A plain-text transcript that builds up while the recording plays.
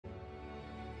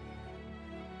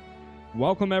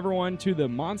Welcome everyone to the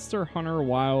Monster Hunter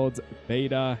Wilds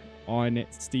beta on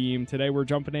Steam. Today we're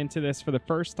jumping into this for the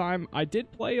first time. I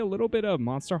did play a little bit of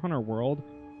Monster Hunter World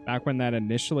back when that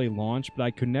initially launched, but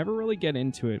I could never really get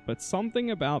into it. But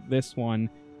something about this one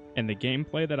and the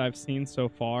gameplay that I've seen so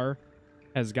far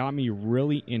has got me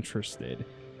really interested.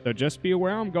 So just be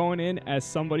aware I'm going in as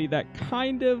somebody that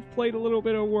kind of played a little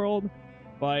bit of World,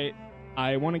 but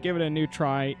I want to give it a new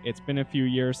try. It's been a few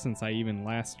years since I even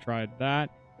last tried that.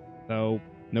 So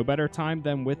no better time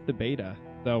than with the beta.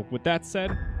 So with that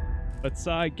said, let's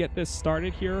get this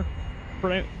started here.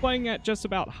 We're playing at just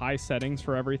about high settings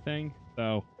for everything.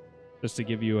 So just to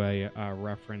give you a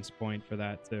reference point for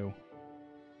that too.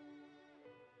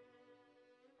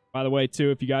 By the way,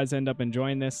 too, if you guys end up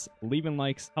enjoying this, leaving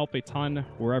likes help a ton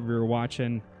wherever you're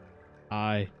watching.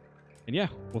 And yeah,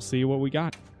 we'll see what we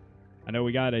got. I know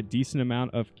we got a decent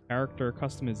amount of character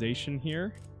customization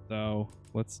here. So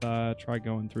let's try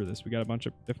going through this. We got a bunch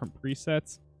of different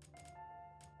presets.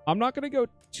 I'm not going to go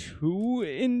too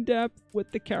in-depth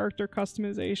with the character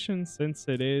customization since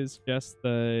it is just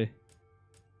a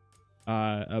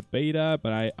beta,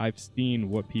 but I've seen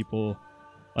what people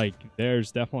like.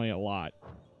 There's definitely a lot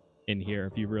in here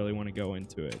if you really want to go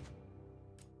into it.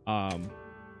 Oh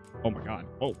my god.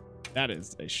 Oh, that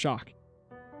is a shock.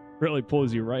 Really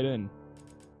pulls you right in.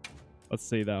 Let's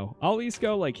see though. I'll at least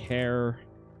go like hair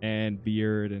and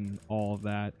beard and all of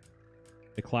that,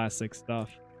 the classic stuff.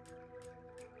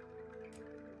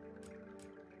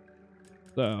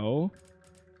 So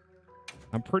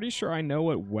I'm pretty sure I know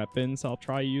what weapons I'll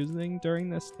try using during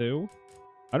this too.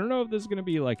 I don't know if this is going to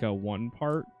be like a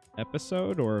one-part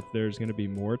episode or if there's going to be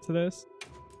more to this.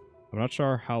 I'm not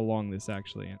sure how long this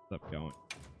actually ends up going,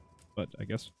 but I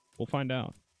guess we'll find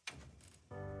out.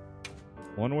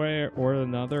 One way or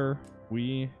another,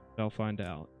 we shall find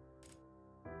out.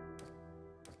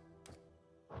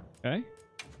 Okay,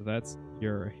 so that's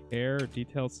your hair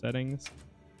detailed settings.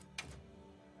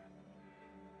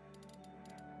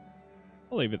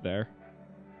 I'll leave it there.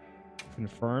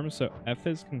 Confirm, so F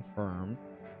is confirmed.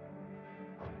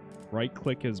 Right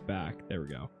click is back. There we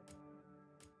go.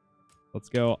 Let's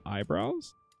go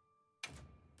eyebrows.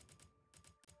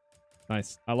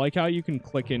 Nice. I like how you can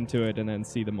click into it and then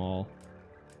see them all.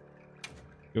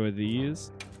 Go with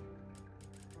these.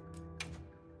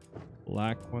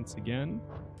 Black once again.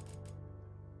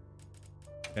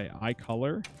 Okay, eye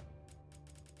color.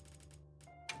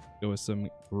 Go with some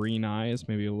green eyes,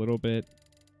 maybe a little bit.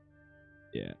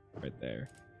 Yeah, right there.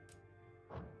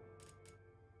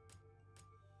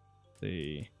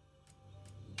 The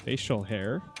facial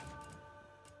hair.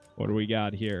 What do we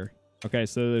got here? Okay,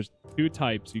 so there's two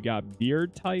types. You got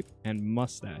beard type and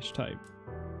mustache type.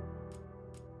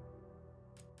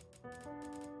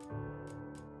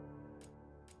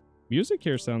 Music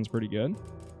here sounds pretty good.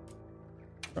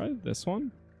 Try this one.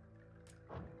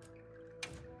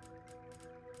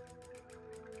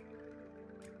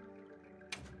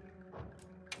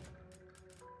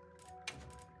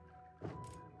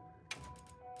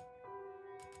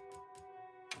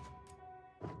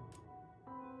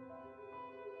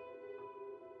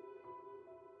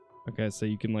 Okay, so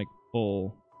you can like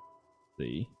pull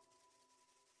the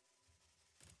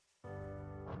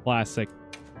classic.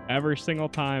 Every single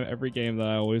time, every game that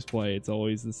I always play, it's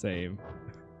always the same.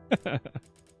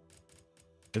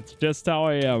 It's just how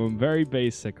I am. I'm very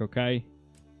basic, okay?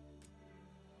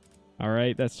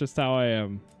 Alright, that's just how I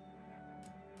am.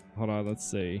 Hold on, let's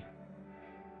see.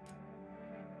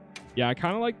 Yeah, I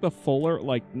kind of like the fuller,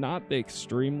 like, not the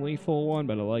extremely full one,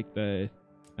 but I like the...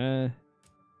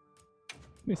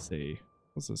 Let me see.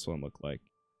 What's this one look like?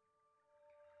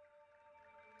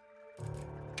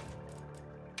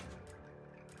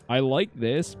 I like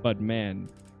this, but man,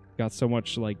 got so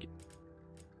much like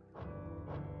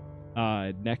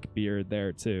neck beard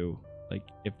there too. Like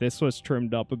if this was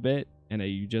trimmed up a bit and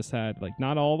you just had like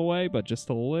not all the way, but just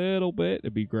a little bit,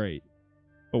 it'd be great.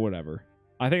 But whatever.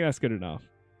 I think that's good enough.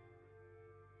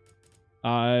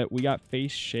 We got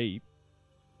face shape.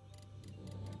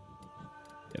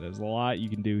 Yeah, there's a lot you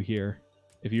can do here.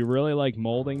 If you really like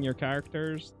molding your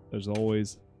characters, there's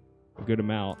always a good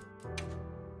amount.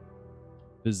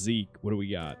 Physique, what do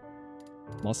we got?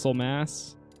 Muscle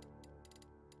mass.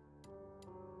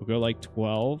 We'll go like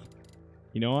 12.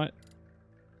 You know what?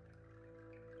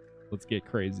 Let's get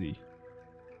crazy.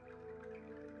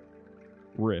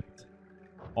 Ripped.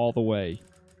 All the way.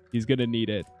 He's gonna need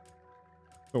it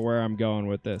for where I'm going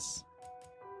with this.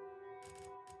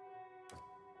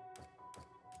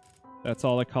 That's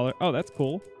all the color. Oh, that's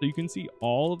cool. So you can see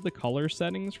all of the color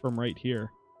settings from right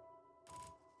here.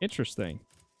 Interesting.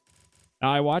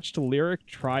 I watched Lyric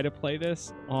try to play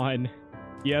this on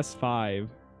PS5,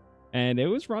 and it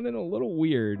was running a little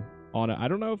weird on it. I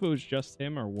don't know if it was just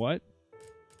him or what,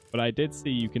 but I did see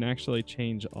you can actually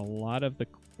change a lot of the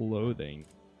clothing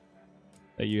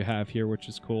that you have here, which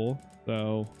is cool.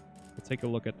 So we'll take a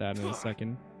look at that in a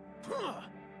second.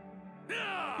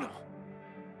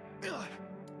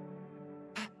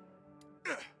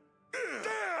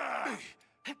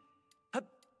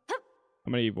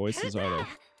 How many voices are there?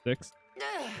 6?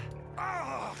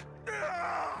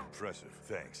 Impressive,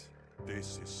 thanks.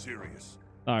 This is serious.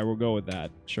 All right, we'll go with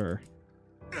that. Sure.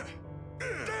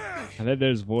 And then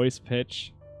there's voice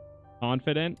pitch.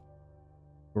 Confident.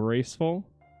 Graceful.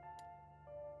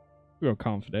 We'll go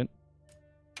confident.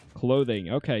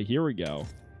 Clothing. Okay, here we go.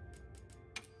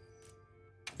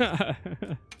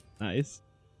 Nice.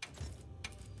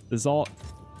 This is all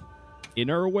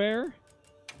innerwear.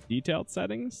 Detailed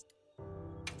settings.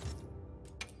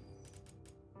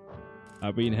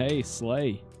 I mean, hey,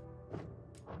 slay.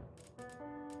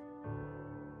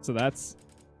 So that's...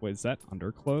 Wait, is that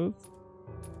underclothes?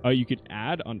 Oh, you could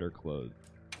add underclothes.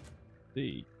 Let's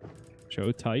see.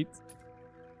 Show tights.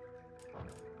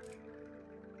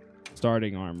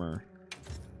 Starting armor.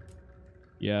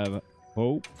 You have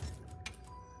hope.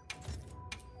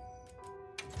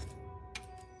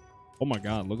 Oh my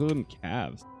god, look at them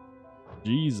calves.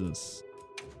 Jesus.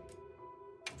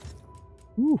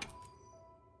 Whew.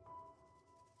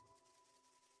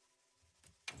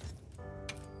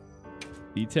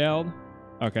 Detailed.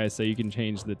 Okay, so you can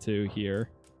change the 2 here.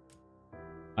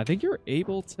 I think you're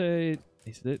able to...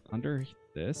 Is it under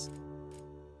this?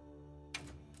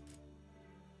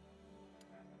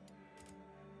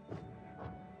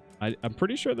 I'm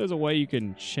pretty sure there's a way you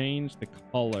can change the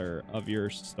color of your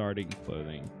starting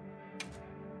clothing.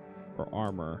 Or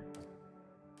armor.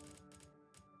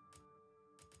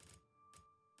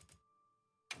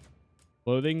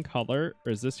 Clothing color,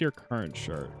 or is this your current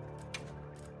shirt?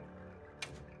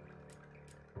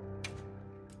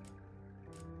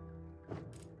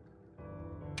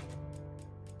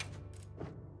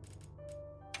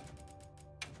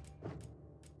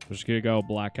 We're just gonna go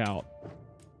blackout.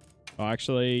 Oh,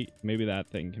 actually, maybe that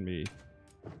thing can be.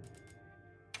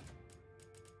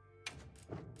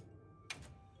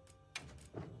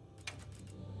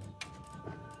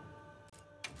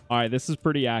 All right, this is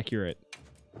pretty accurate.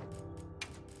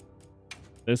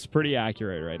 This is pretty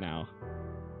accurate right now.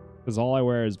 Because all I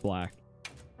wear is black.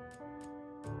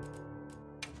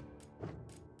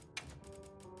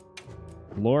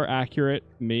 Lore accurate,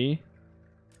 me.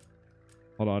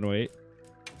 Hold on, wait.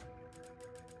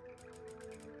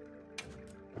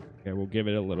 Okay, we'll give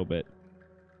it a little bit.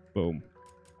 Boom.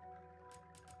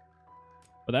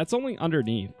 But that's only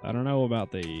underneath. I don't know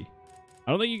about the...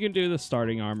 I don't think you can do the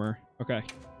starting armor. Okay.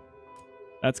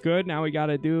 That's good. Now we got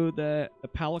to do the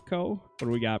palico. What do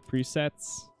we got?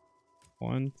 Presets.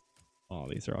 1. Oh,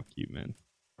 these are all cute, man.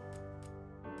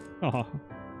 Oh.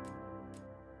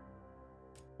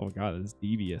 Oh, God. This is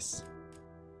devious.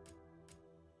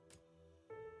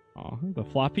 Oh, the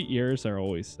floppy ears are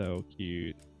always so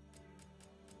cute.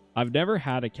 I've never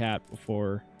had a cat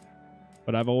before,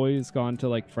 but I've always gone to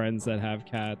like friends that have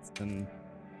cats and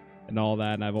all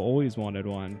that, and I've always wanted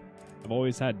one. I've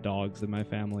always had dogs in my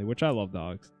family, which I love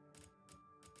dogs.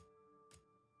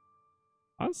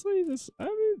 Honestly, this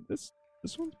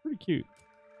one's pretty cute.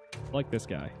 I like this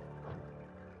guy.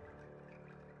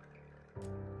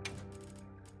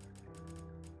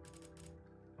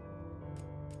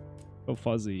 So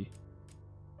fuzzy.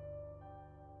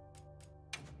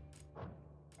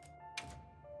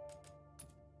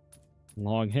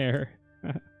 Long hair.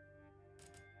 Woohoo!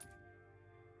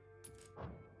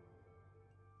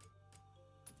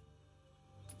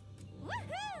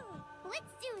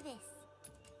 Let's do this.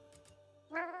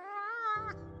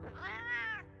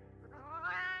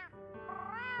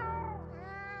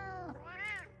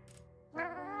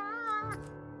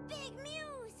 Big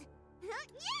Muse!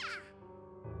 Yeah!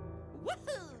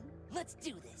 Woohoo! Let's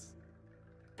do this.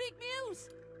 Big Muse!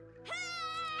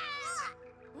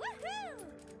 Woohoo!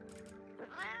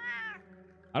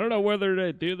 I don't know whether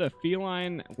to do the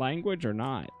feline language or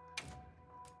not.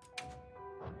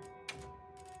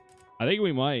 I think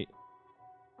we might.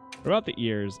 What about the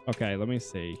ears? Okay, let me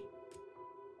see.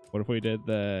 What if we did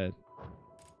the...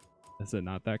 Is it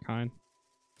not that kind?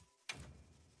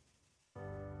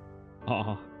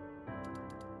 Oh.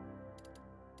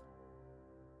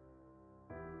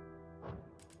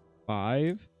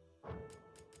 Five.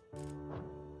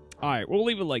 Alright, we'll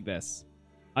leave it like this.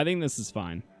 I think this is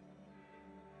fine.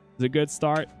 It's a good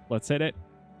start. Let's hit it.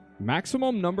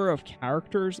 Maximum number of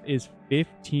characters is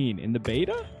 15 in the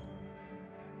beta.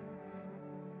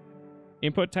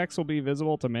 Input text will be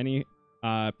visible to many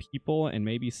People and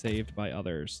may be saved by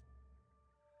others.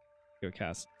 Go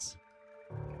Casas.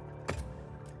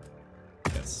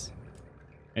 Yes.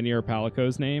 And your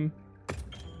Palico's name?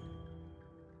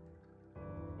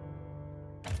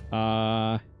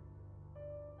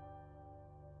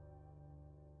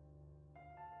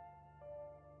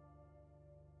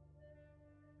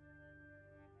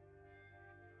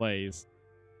 Plays.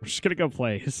 We're just gonna go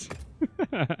plays.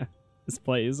 This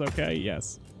plays, okay?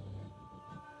 Yes.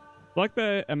 Select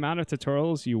the amount of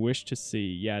tutorials you wish to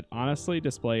see, yet honestly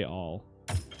display all.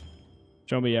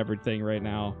 Show me everything right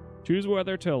now. Choose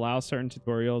whether to allow certain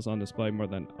tutorials on display more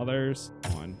than others.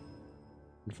 On.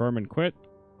 Confirm and quit.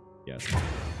 Yes.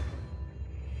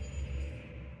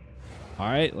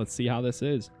 Alright, let's see how this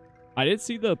is. I did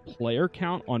see the player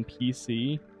count on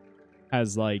PC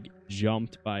has like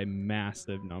jumped by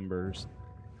massive numbers.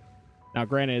 Now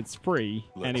granted, it's free.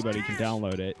 Anybody can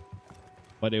download it.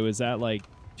 But it was at like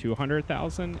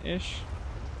 200,000-ish.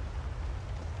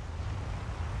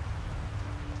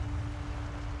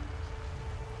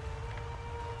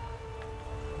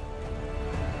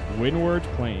 Windward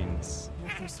Plains.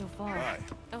 Nothing so far. Hi.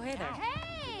 Oh, hey there.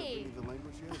 Hey!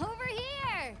 Over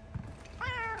here!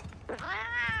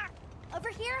 Over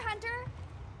here, Hunter!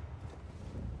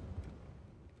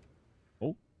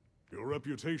 Oh, Your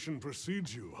reputation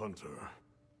precedes you, Hunter.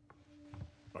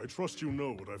 I trust you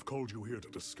know what I've called you here to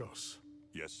discuss.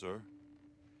 Yes, sir.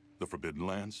 The Forbidden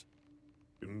Lands?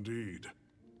 Indeed.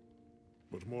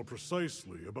 But more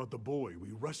precisely about the boy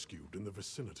we rescued in the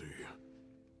vicinity.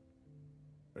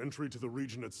 Entry to the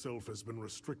region itself has been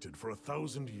restricted for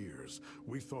 1,000 years.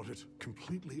 We thought it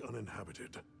completely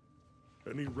uninhabited.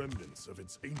 Any remnants of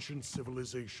its ancient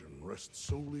civilization rest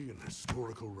solely in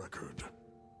historical record.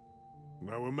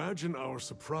 Now imagine our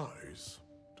surprise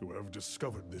to have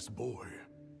discovered this boy.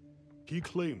 He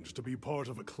claimed to be part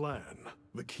of a clan,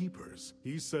 the Keepers.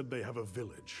 He said they have a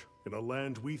village in a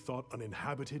land we thought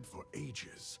uninhabited for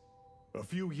ages. A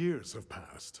few years have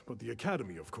passed, but the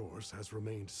Academy, of course, has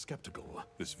remained skeptical.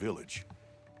 This village.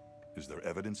 Is there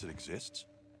evidence it exists?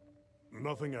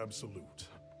 Nothing absolute,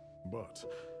 but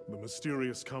the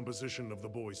mysterious composition of the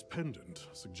boy's pendant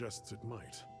suggests it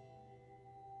might.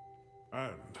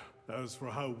 And as for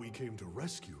how we came to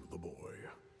rescue the boy,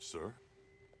 Sir?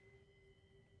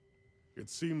 it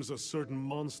seems a certain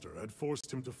monster had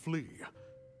forced him to flee.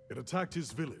 It attacked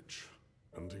his village,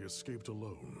 and he escaped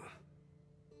alone.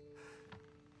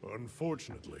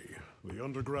 Unfortunately, the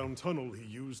underground tunnel he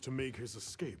used to make his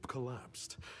escape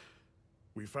collapsed.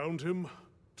 We found him,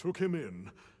 took him in,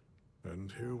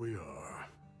 and here we are.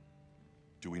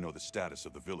 Do we know the status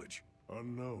of the village?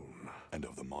 Unknown. And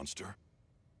of the monster?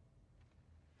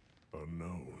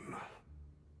 Unknown.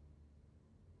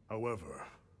 However,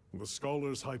 the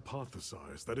scholars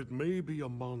hypothesize that it may be a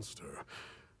monster,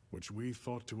 which we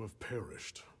thought to have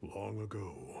perished long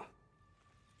ago.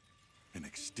 An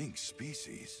extinct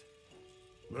species?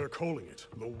 They're calling it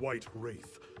the White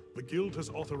Wraith. The Guild has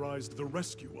authorized the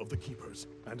rescue of the Keepers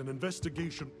and an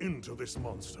investigation into this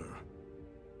monster.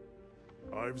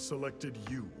 I've selected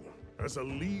you as a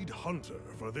lead hunter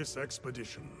for this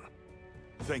expedition.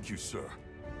 Thank you, sir.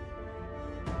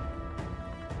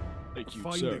 thank you,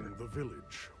 Finding sir. the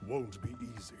village won't be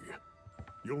easy.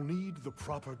 You'll need the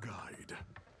proper guide.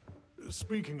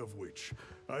 Speaking of which,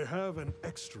 I have an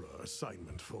extra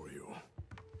assignment for you.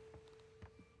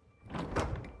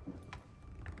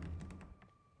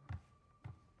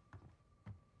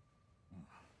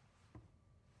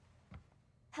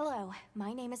 Hello,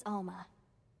 my name is Alma.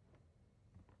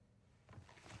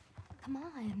 Come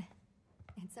on.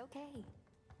 It's okay.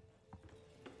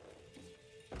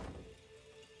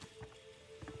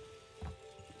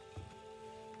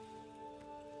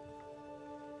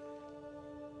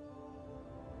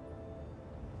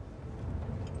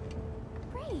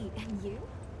 Great, and you?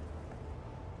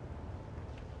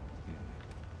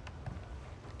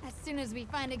 As soon as we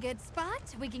find a good spot,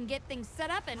 we can get things set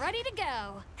up and ready to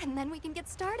go. And then we can get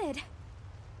started.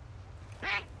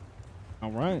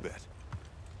 All right. Bet.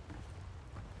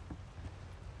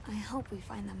 I hope we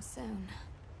find them soon.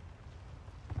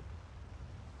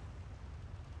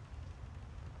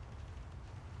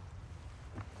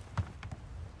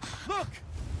 Look!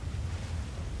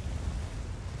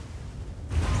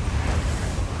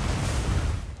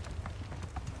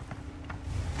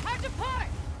 Hard to part!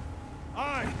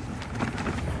 Aye!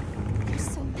 There's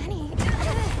so many.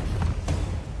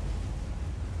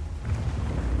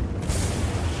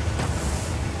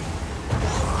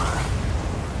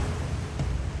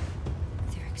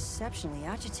 They're exceptionally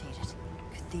agitated.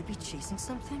 Could they be chasing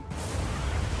something?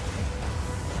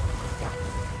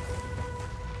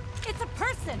 It's a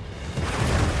person!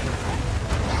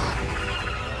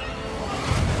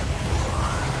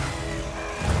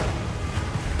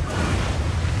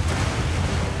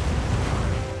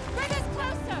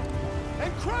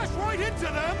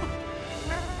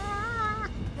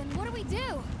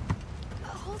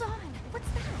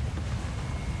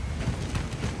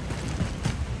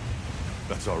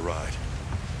 one's our ride.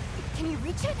 Can you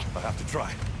reach it? I have to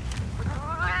try.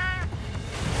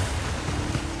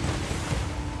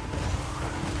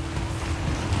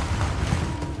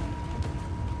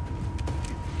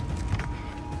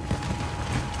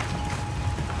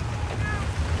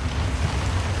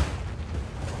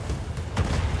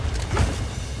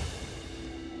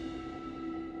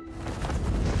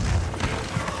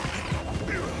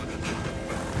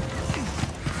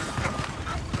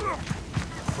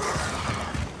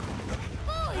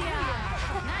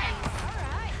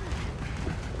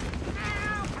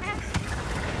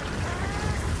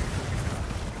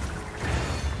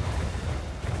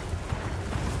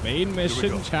 Main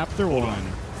mission, chapter 1. All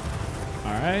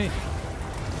right.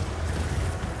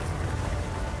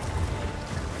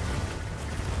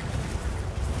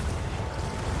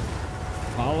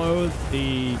 Follow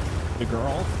the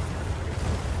girl.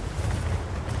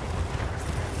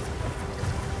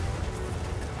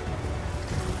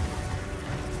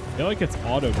 I feel like it's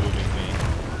auto moving me.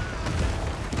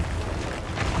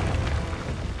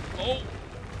 Oh.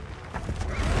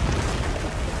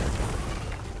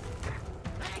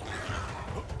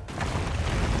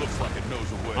 Looks like it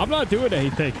knows a way. I'm not doing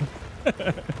anything.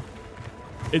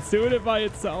 It's doing it by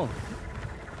itself.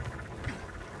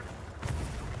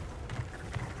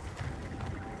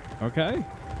 Okay.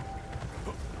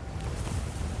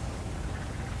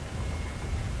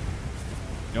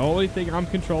 The only thing I'm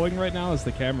controlling right now is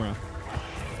the camera.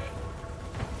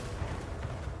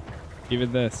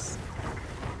 Even this.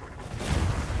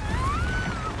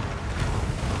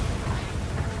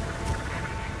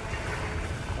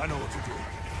 I know what to do.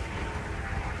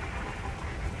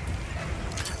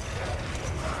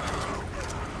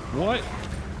 What?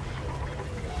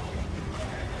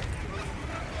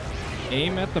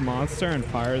 Aim at the monster and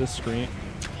fire the screen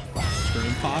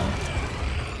pod.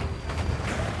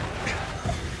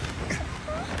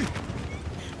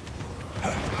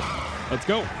 Let's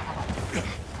go.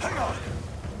 Hang on.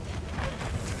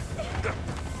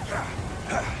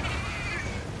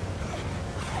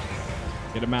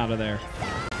 Get him out of there.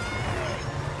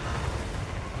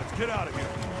 Let's get out of here.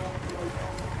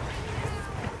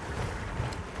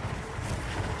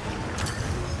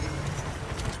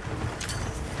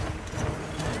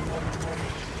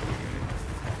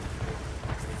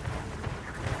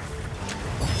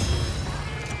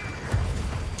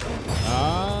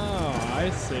 I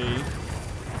see.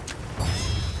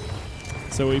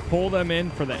 So we pull them in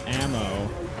for the ammo.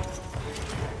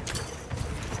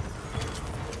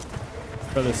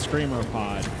 For the screamer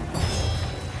pod.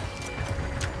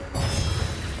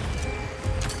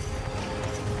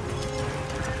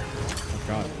 Oh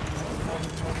god.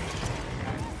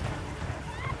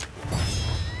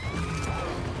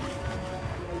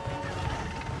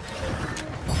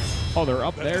 Oh, they're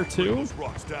up there too? Those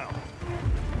rocks down.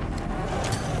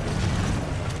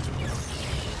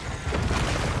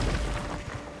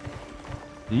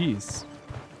 Jeez.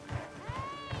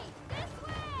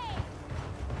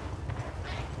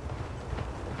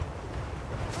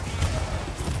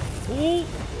 Ooh.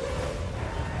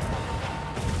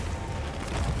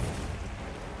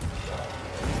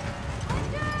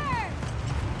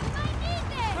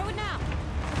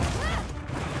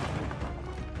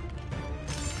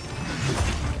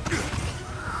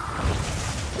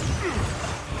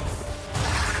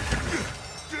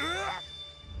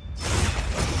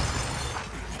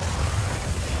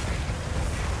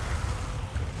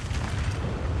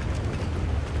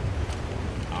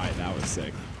 Alright, that was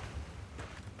sick.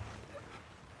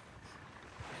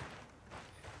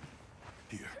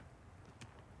 Here.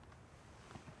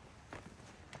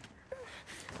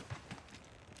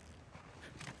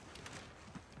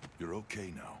 You're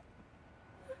okay now.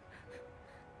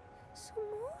 Smooth?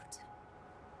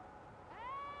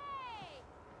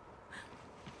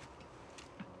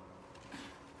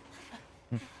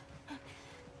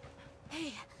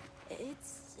 Hey,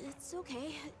 it's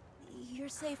okay. You're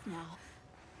safe now.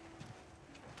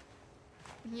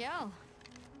 Yo.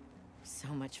 So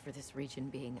much for this region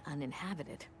being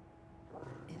uninhabited.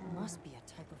 It must be a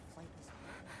type of flightless.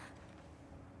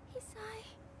 Isai.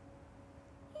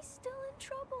 He's still in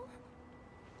trouble.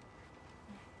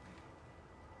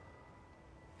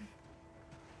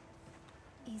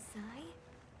 Isai,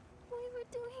 we were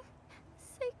doing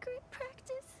sacred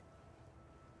practice,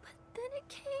 but then it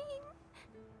came,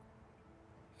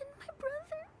 and my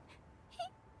brother, he...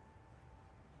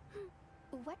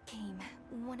 What came?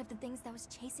 One of the things that was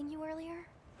chasing you earlier?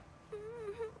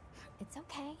 It's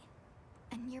okay.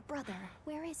 And your brother,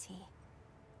 where is he?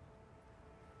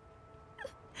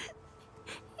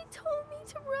 He told me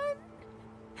to run,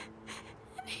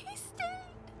 and he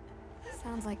stayed.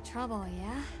 Sounds like trouble,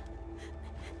 yeah?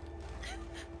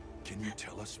 Can you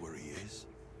tell us where he is?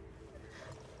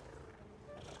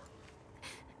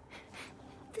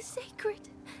 The Sacred.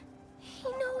 He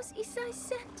knows Isai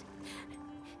sent.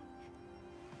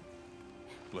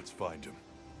 Let's find him.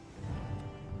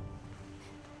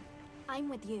 I'm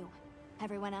with you.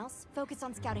 Everyone else, focus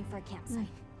on scouting for a campsite.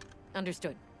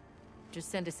 Understood.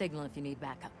 Just send a signal if you need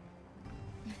backup.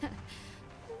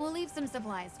 We'll leave some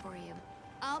supplies for you.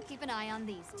 I'll keep an eye on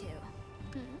these two.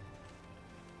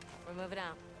 We're moving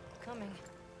out. Coming.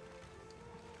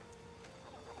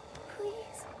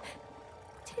 Please,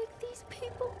 take these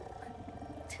people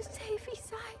to save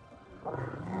Isai.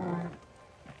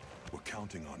 We're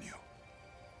counting on you.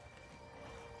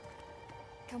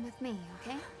 Come with me,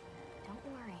 okay? Don't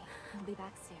worry, I'll be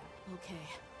back soon. Okay.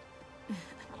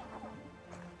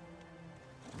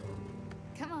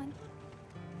 Come on.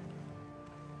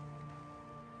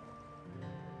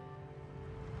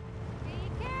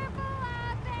 Be careful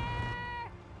out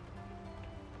there!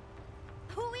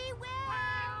 We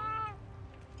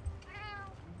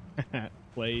will!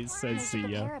 Plays says I see should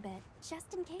ya. prepare a bit,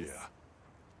 just in case. Yeah.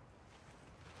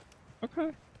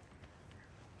 Okay.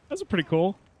 That's a pretty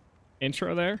cool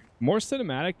intro there. More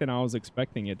cinematic than I was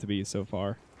expecting it to be so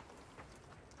far.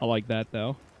 I like that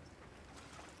though.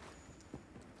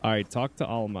 Alright, talk to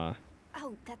Alma.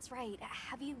 Oh, that's right.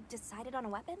 Have you decided on a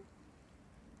weapon?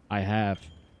 I have.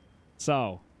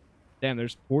 So, damn,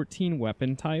 there's 14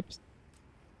 weapon types.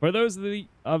 For those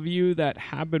of you that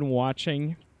have been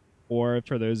watching, or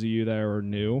for those of you that are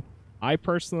new, I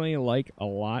personally like a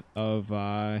lot of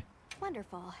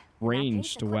Wonderful.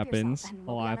 ranged weapons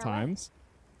a lot of times.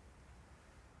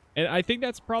 And I think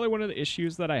that's probably one of the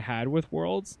issues that I had with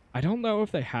Worlds. I don't know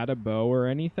if they had a bow or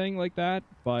anything like that,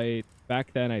 but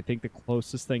back then I think the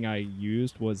closest thing I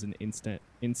used was an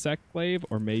insect glaive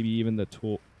or maybe even the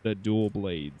dual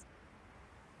blades.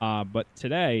 But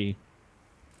today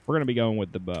we're going to be going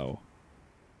with the bow.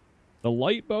 The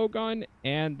light bow gun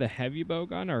and the heavy bow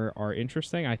gun are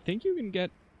interesting. I think you can get,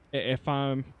 if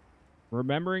I'm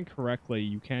remembering correctly,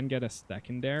 you can get a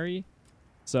secondary.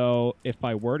 So if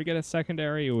I were to get a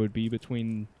secondary, it would be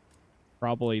between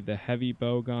probably the heavy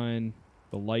bow gun,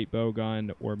 the light bow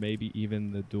gun, or maybe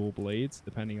even the dual blades,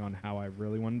 depending on how I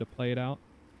really wanted to play it out.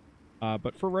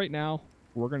 But for right now,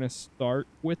 we're going to start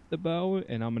with the bow,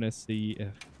 and I'm going to see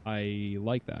if I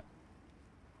like that.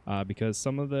 Because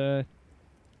some of the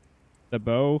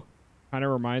bow kind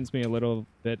of reminds me a little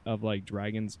bit of like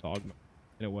Dragon's Dogma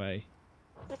in a way.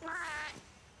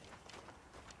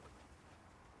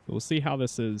 We'll see how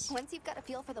this is. Once you've got a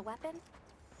feel for the weapon,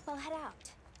 we'll head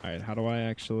out. All right, how do I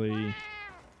actually...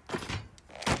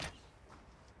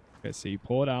 Okay, so you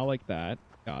pull it out like that.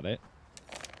 Got it.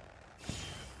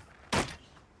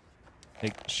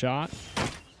 Take the shot.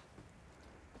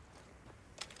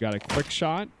 Got a quick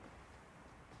shot.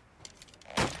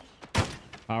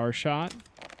 Power shot.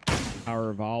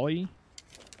 Power volley.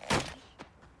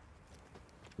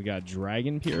 We got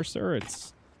Dragon Piercer.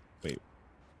 It's... Wait.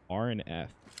 R and F.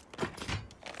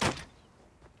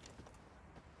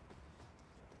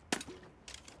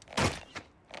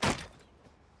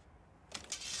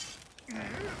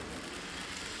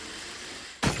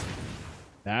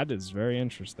 That is very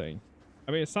interesting.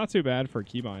 I mean, it's not too bad for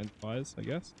keybind wise, I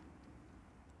guess.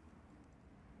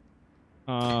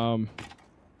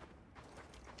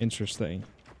 Interesting.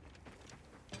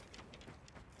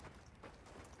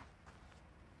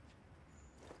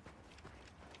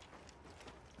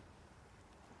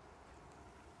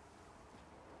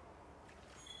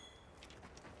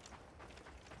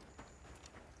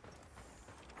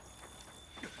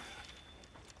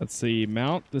 Let's see.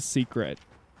 Mount the secret.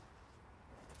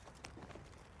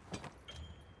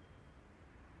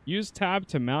 Use tab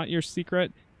to mount your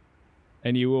secret,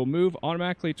 and you will move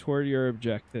automatically toward your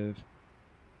objective.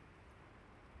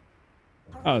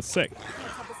 Oh, sick.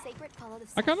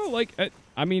 I kind of like it.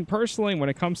 I mean, personally, when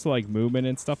it comes to like movement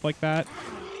and stuff like that,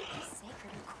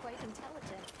 Sacred are quite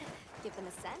intelligent. Give them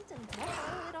a scent and they'll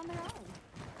follow it on their own.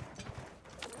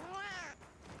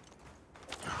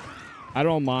 I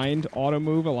don't mind auto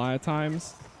move a lot of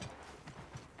times.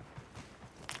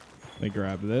 Let me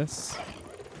grab this.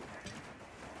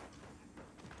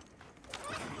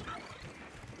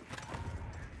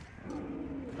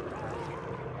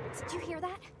 Did you hear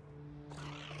that?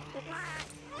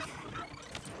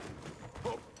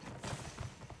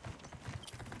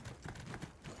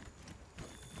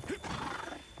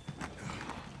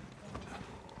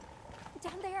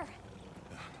 Down there.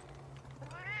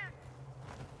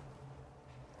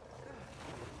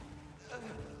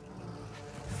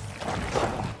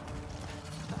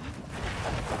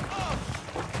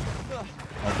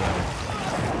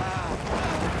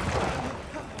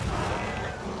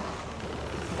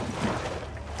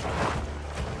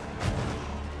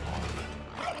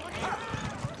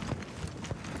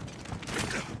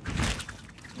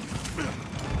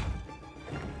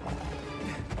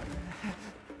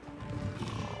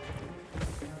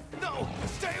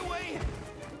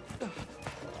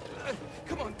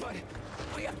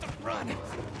 have to run.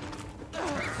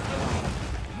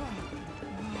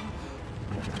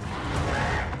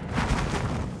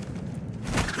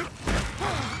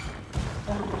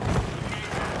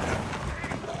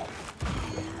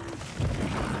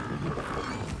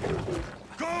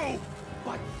 Go!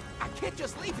 But I can't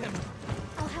just leave him.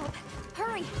 I'll help.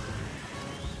 Hurry!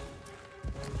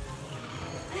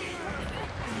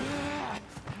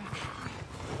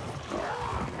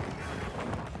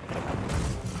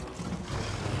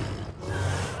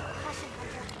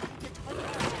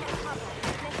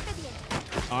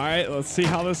 All right, let's see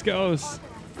how this goes.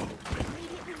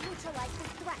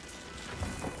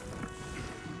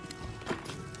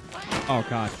 Oh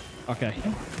god. Okay.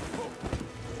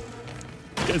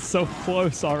 It's so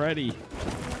close already.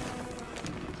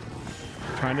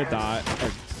 Trying to dodge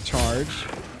or charge.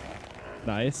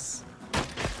 Nice.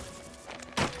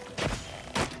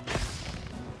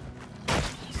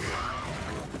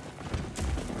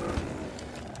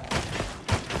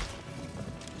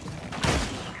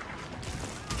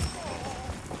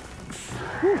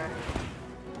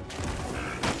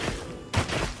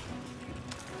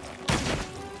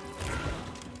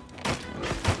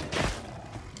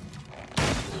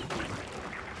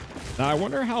 Now, I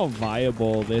wonder how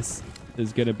viable this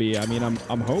is going to be. I mean, I'm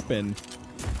hoping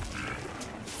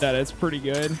that it's pretty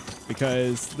good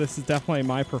because this is definitely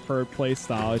my preferred play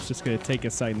style. It's just going to take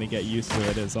a second to get used to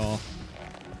it is all.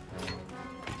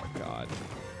 Oh my god.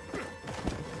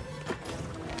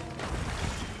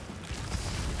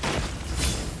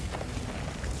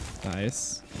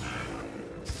 Nice.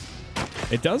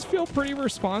 It does feel pretty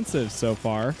responsive so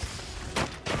far.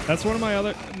 That's one of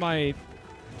my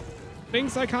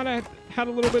things I kind of had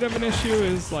a little bit of an issue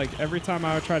is like every time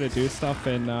I would try to do stuff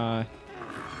in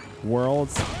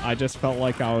Worlds, I just felt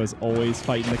like I was always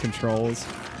fighting the controls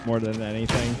more than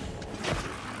anything.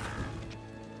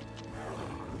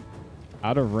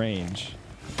 Out of range.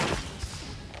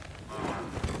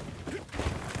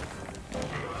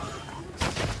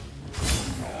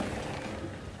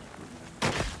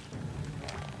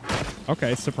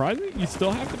 Okay, surprisingly, you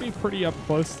still have to be pretty up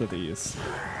close to these.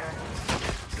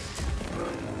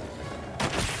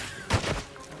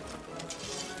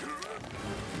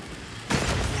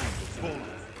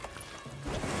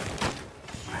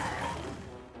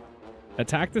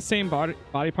 Attack the same body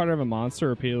part of a monster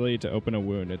repeatedly to open a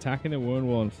wound. Attacking the wound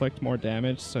will inflict more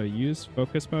damage, so use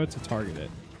focus mode to target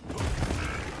it.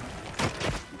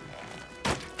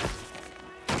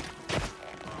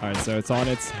 Alright, so it's on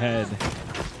its head.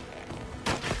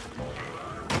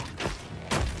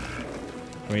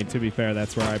 I mean, to be fair,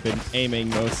 that's where I've been aiming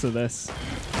most of this.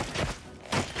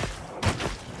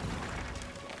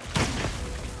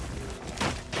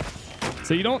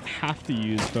 So you don't have to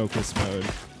use focus mode.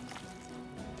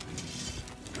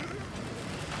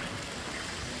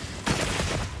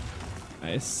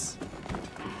 Nice.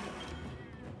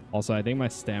 Also, I think my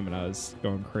stamina is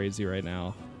going crazy right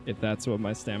now, if that's what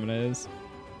my stamina is.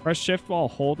 Press shift while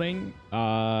holding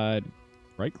right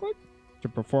click to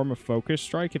perform a focus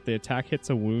strike. If the attack hits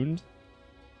a wound,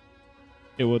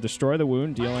 it will destroy the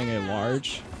wound, dealing a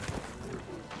large.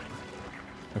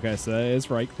 Okay, so that is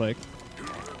right click.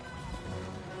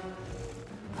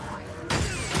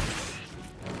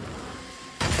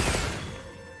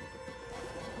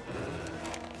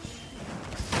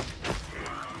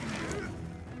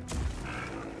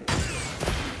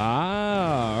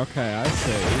 Ah, okay, I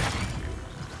see.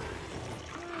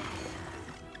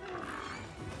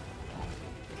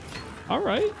 All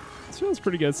right, this feels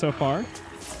pretty good so far.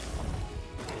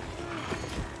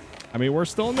 I mean, we're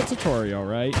still in the tutorial,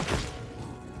 right?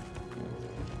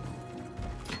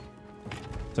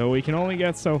 So we can only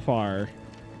get so far.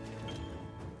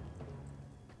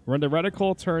 When the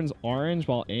reticle turns orange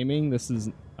while aiming, this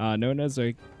is known as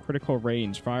a critical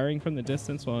range. Firing from the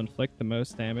distance will inflict the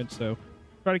most damage, so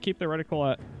try to keep the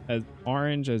reticle as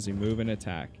orange as you move and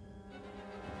attack.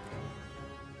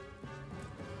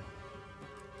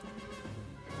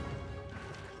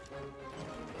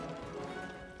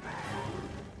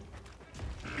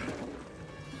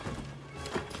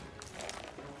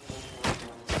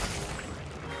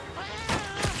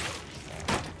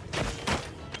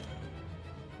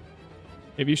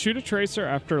 If you shoot a tracer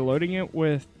after loading it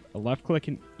with a left click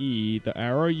and E, the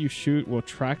arrow you shoot will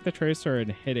track the tracer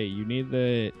and hit it. You need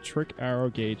the trick arrow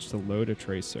gauge to load a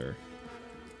tracer.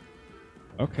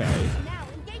 Okay. Now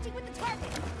engaging with the target.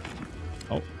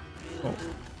 Oh. Oh.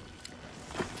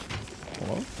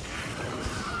 Hello?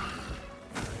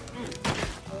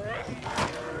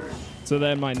 So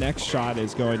then my next shot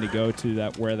is going to go to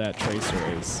that where that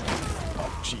tracer is.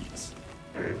 Oh, jeez.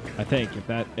 I think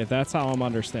if that's how I'm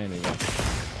understanding this.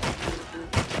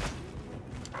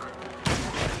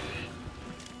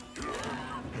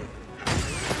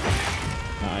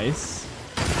 nice.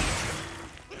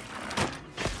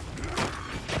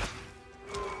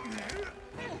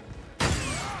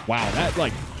 Wow, that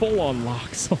like full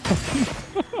unlocks.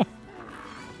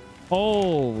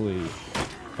 Holy.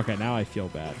 Okay, now I feel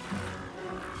bad.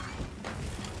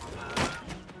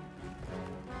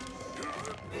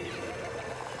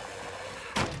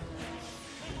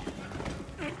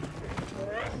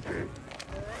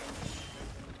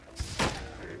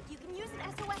 You can use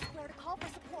an SOS flare to call for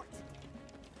support.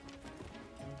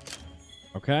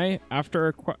 Okay,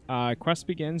 after a quest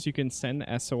begins, you can send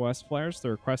SOS flares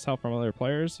to request help from other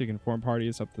players. You can form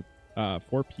parties up to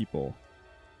 4 people.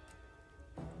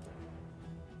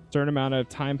 Certain amount of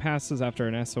time passes after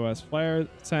an SOS flare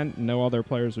sent, no other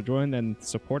players will join, then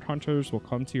support hunters will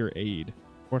come to your aid.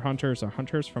 Support hunters are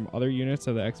hunters from other units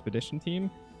of the expedition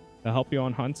team. They'll help you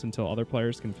on hunts until other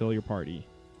players can fill your party.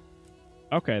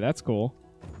 Okay, that's cool.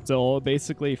 So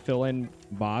basically fill in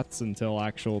bots until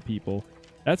actual people.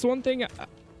 That's one thing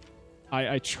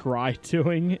I tried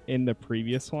doing in the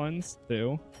previous ones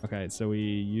too. Okay, so we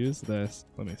use this.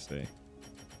 Let me see.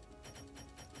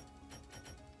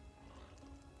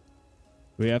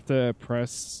 We have to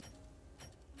press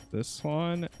this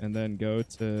one and then go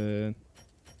to...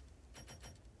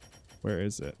 Where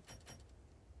is it?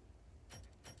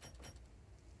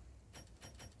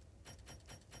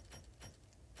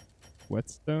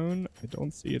 Whetstone? I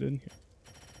don't see it in here.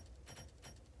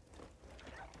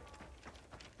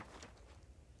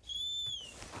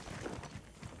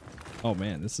 Oh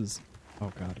man, this is...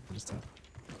 Oh god, what is that?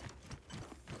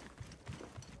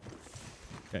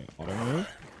 Okay, auto move.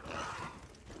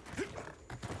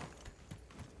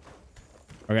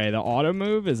 Okay, the auto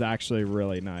move is actually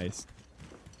really nice.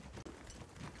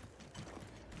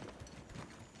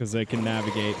 Because they can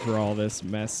navigate through all this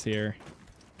mess here.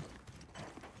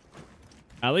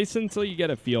 At least until you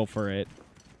get a feel for it.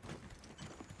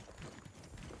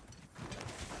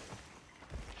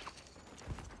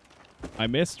 I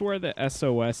missed where the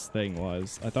SOS thing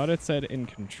was. I thought it said in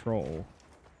control.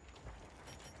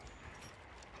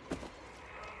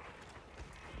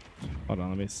 Hold on,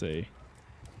 let me see.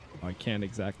 Oh, I can't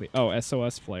exactly... Oh,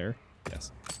 SOS flare.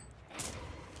 Yes.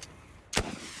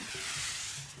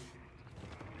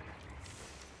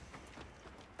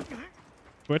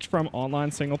 Switch from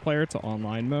online single player to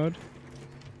online mode.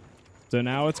 So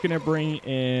now it's going to bring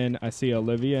in... I see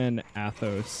Olivia and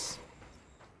Athos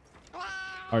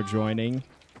are joining.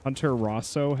 Hunter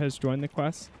Rosso has joined the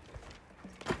quest.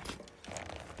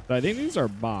 But I think these are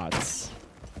bots.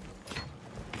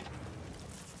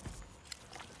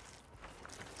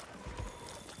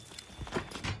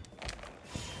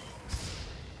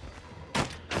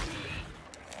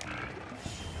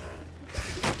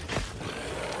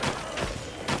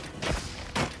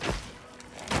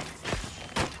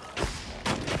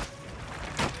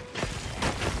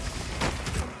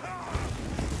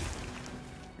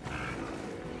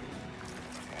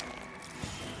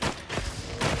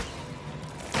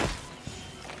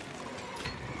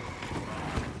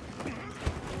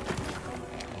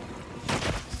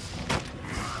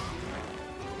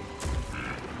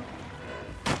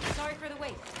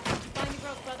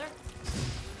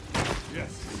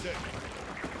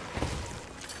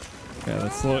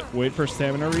 Wait for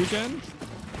stamina regen.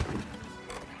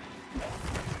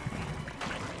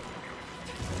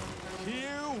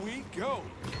 Here we go.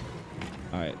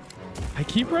 All right. I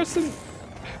keep pressing.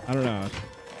 I don't know.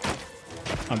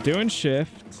 I'm doing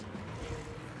shift.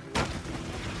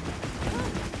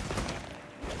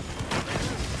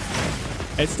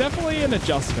 It's definitely an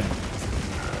adjustment.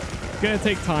 It's gonna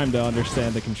take time to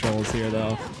understand the controls here,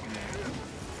 though.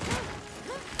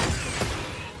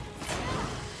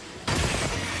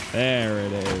 There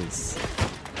it is.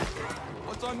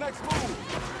 What's our next move?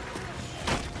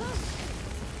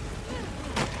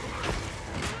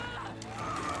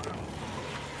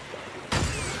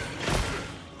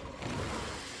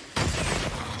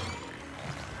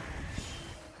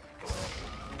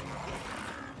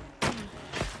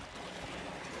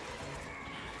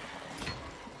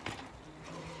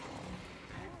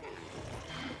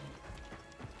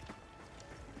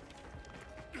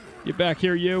 Get back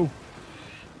here, you.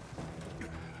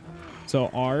 So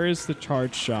R is the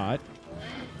charge shot.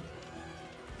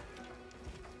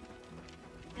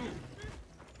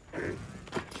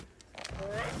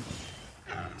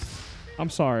 I'm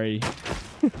sorry.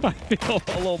 I feel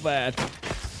a little bad.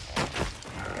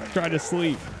 Try to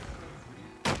sleep.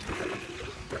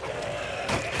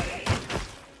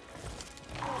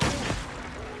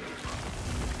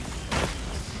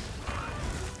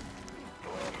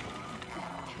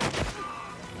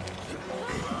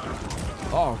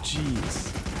 Oh, jeez.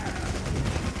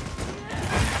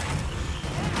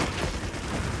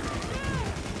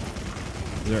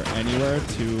 there anywhere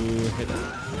to hit it?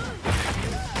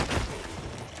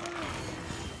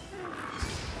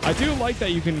 I do like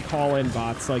that you can call in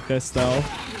bots like this, though,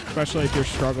 especially if you're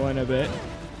struggling a bit.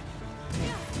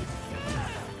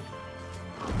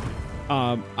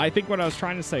 I think what I was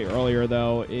trying to say earlier,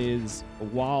 though, is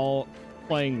while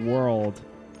playing World,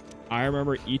 I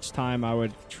remember each time I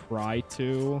would try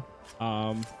to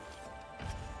call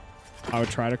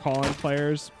in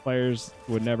players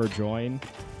would never join,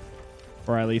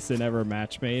 or at least it never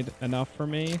match made enough for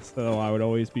me, so I would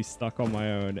always be stuck on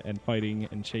my own and fighting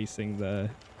and chasing the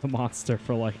monster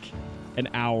for like an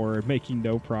hour, making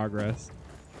no progress.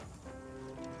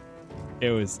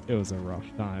 It was a rough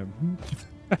time.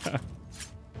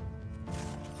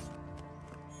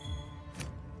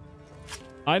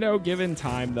 I know, given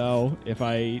time, though, if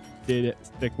I did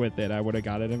stick with it, I would have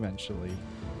got it eventually.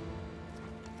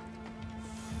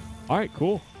 All right,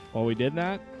 cool. Well, we did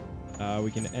that.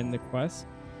 We can end the quest.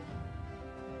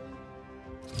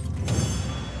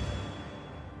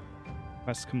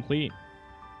 Quest complete.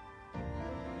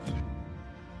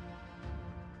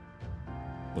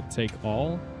 We'll take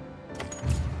all.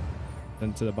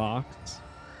 Into the box.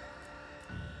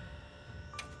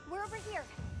 We're over here.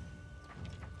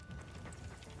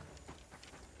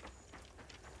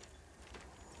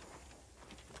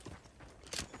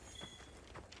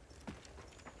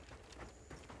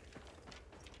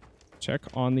 Check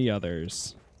on the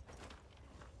others.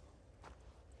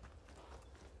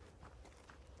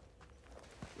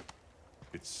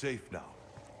 It's safe now.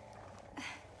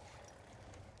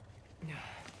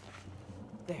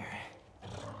 There.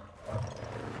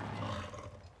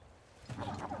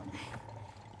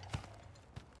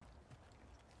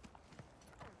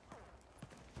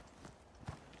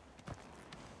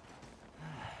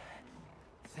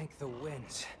 Thank the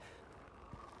winds.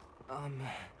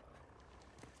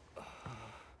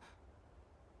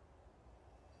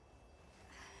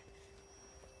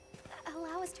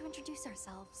 Allow us to introduce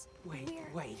ourselves.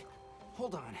 Wait.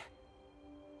 Hold on.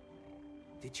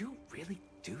 Did you really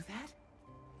do that?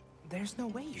 There's no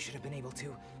way you should have been able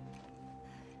to.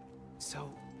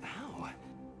 So, how?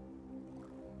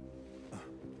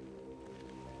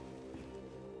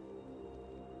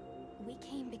 We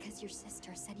came because your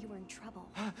sister said you were in trouble.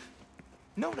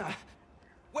 Nona!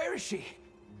 Where is she?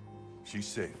 She's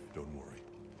safe, don't worry.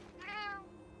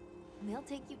 We'll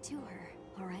take you to her,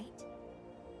 all right?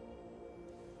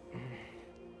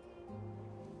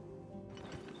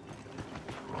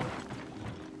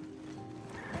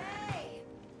 Hey!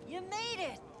 You made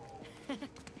it!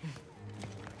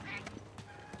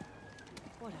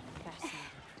 What a fascinating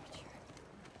creature.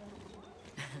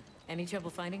 Any trouble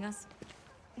finding us?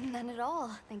 None at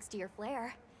all, thanks to your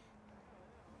flair.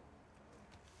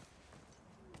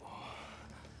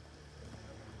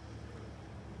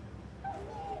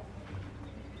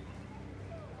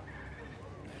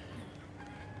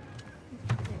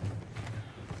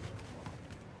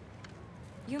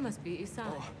 You must be Isai.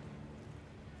 Oh.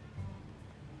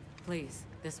 Please,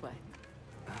 this way.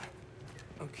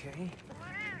 Okay.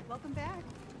 Welcome back.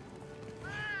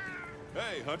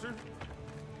 Hey, Hunter.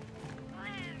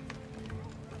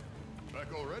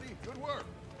 Back already? Good work.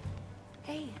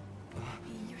 Hey,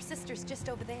 your sister's just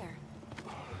over there.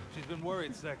 She's been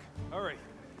worried, Sec. Hurry.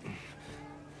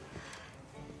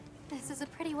 This is a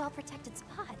pretty well-protected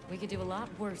spot. We could do a lot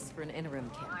worse for an interim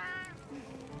camp.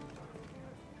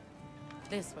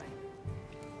 This way.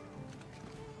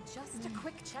 Just a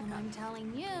quick checkup. I'm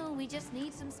telling you, we just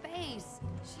need some space.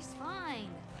 She's fine.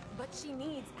 But she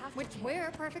needs aftercare. Which we're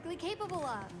perfectly capable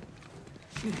of.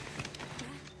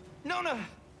 Nona!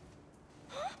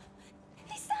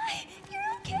 Isai, you're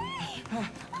okay!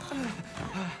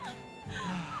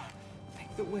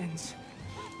 Thank the winds.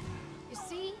 You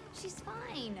see? She's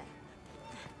fine.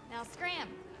 Now scram.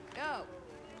 Go.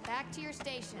 Back to your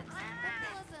stations. We'll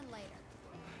fill us in later.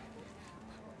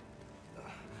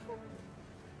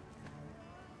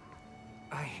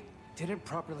 I didn't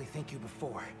properly thank you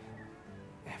before.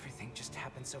 Everything just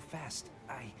happened so fast.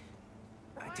 I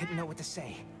didn't know what to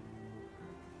say.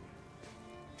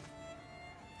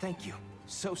 Thank you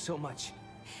so much.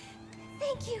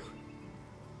 Thank you!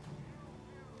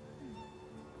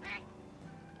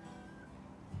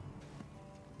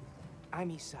 I'm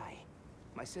Isai.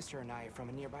 My sister and I are from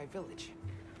a nearby village.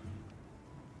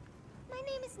 My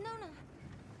name is Nona.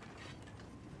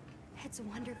 It's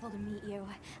wonderful to meet you.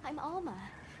 I'm Alma.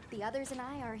 The others and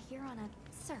I are here on a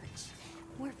search.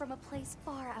 We're from a place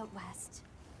far out west.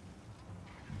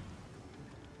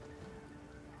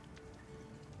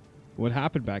 What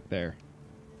happened back there?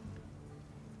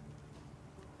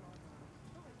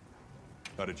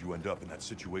 How did you end up in that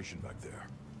situation back there?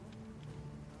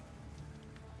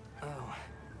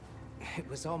 It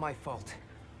was all my fault.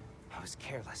 I was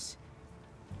careless.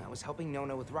 I was helping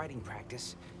Nona with writing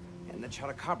practice, and the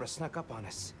Chotacabra snuck up on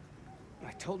us.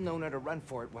 I told Nona to run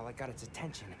for it while I got its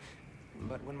attention,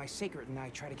 but when my Sacred and I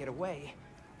tried to get away,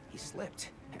 he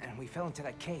slipped, and we fell into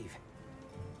that cave.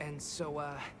 And so,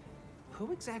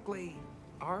 who exactly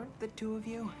are the two of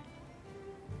you?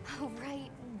 Oh, right.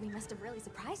 We must have really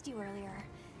surprised you earlier.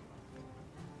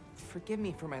 Forgive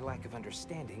me for my lack of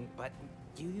understanding, but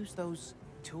you use those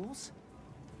tools?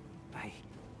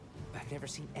 I've never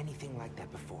seen anything like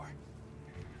that before.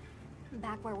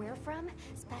 Back where we're from,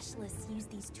 specialists use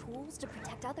these tools to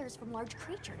protect others from large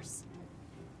creatures.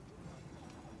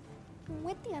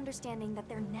 With the understanding that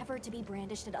they're never to be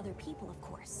brandished at other people, of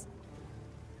course.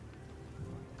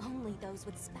 Only those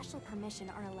with special permission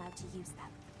are allowed to use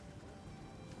them.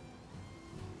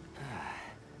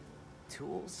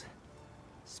 Tools?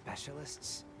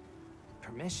 Specialists?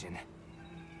 Permission?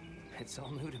 It's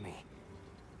all new to me.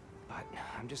 But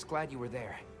I'm just glad you were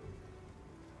there.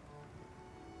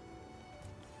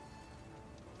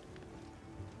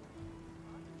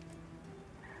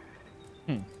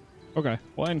 Okay,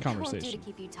 we'll end It won't do conversation. to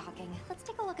keep you talking. Let's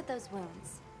take a look at those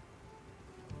wounds.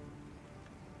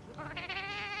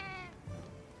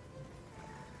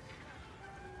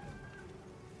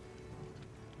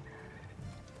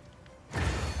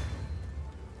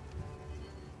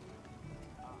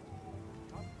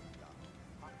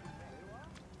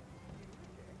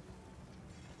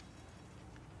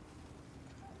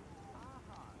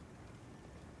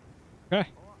 Okay.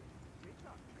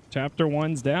 Chapter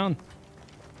 1's down.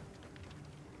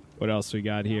 What else we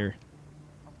got here?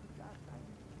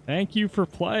 Thank you for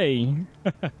playing.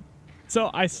 So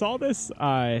I saw this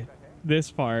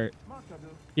this part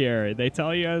here. They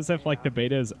tell you as if like the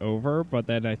beta is over, but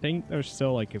then I think there's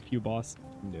still like a few bosses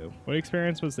to do. What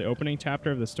experience was the opening chapter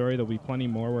of the story? There'll be plenty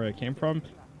more where it came from.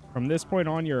 From this point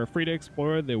on, you're free to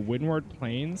explore the Windward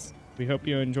Plains. We hope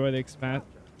you enjoy the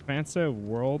expansive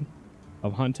world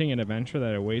of hunting and adventure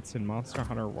that awaits in Monster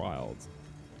Hunter Wilds.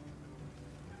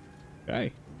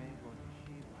 Okay.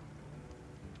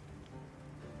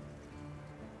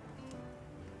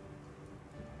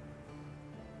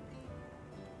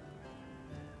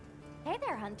 Hey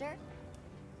there, Hunter.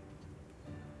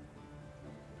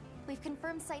 We've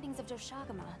confirmed sightings of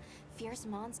Doshagama, fierce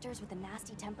monsters with a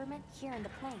nasty temperament here in the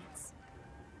plains.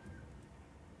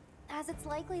 As it's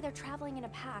likely they're traveling in a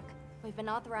pack, we've been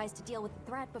authorized to deal with the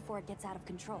threat before it gets out of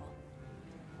control.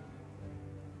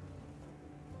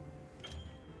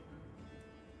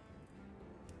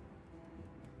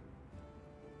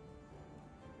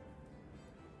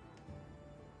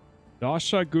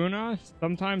 Doshaguna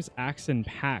sometimes acts in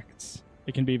packs.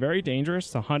 It can be very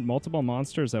dangerous to hunt multiple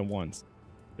monsters at once.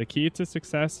 The key to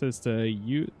success is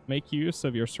to make use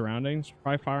of your surroundings.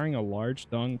 Try firing a large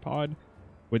dung pod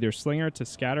with your slinger to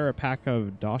scatter a pack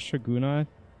of Doshaguna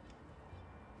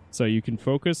so you can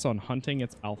focus on hunting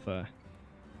its alpha.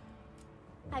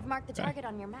 I've marked the target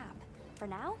on your map. For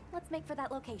now, let's make for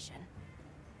that location.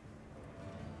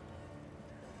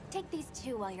 Take these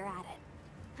two while you're at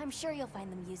it. I'm sure you'll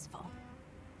find them useful.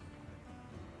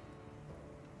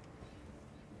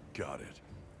 Got it.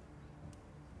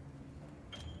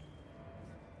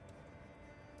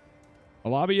 A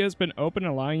lobby has been open,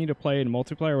 allowing you to play in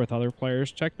multiplayer with other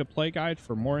players. Check the play guide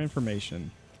for more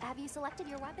information. Have you selected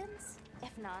your weapons?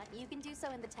 If not, you can do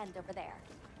so in the tent over there.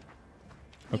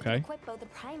 Okay. You can equip both a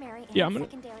primary and Yeah, I'm gonna.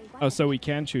 secondary weapon. Oh, so we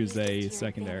can choose Use this to a your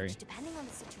secondary. advantage, depending on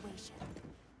the situation.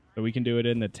 So we can do it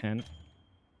in the tent.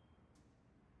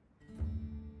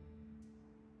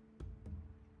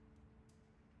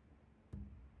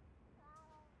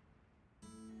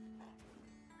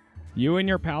 You and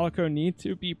your Palico need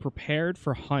to be prepared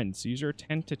for hunts. Use your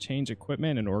tent to change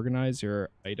equipment and organize your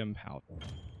item pouch.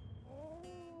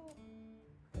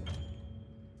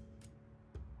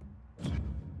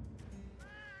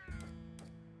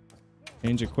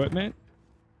 Change equipment.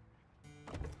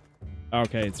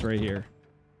 Okay, it's right here.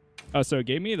 Oh, so it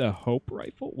gave me the Hope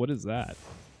Rifle? What is that?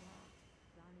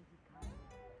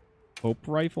 Hope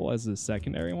Rifle as the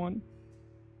secondary one?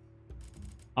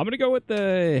 I'm going to go with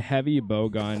the heavy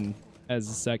bowgun as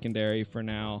a secondary for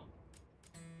now.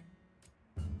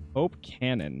 Hope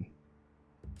Cannon.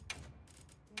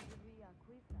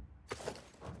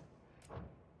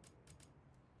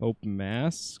 Hope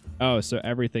Mask. Oh, so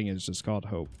everything is just called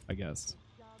Hope, I guess.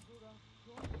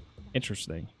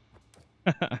 Interesting.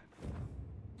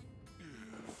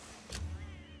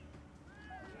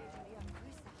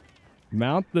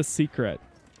 Mount the Secret.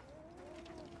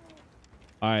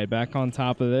 Alright, back on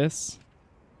top of this.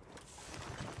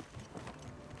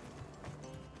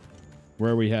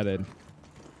 Where are we headed?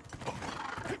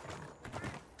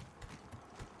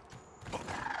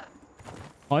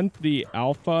 Hunt the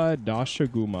Alpha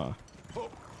Dashaguma.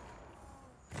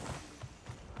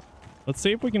 Let's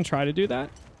see if we can try to do that.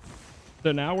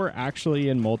 So now we're actually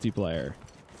in multiplayer.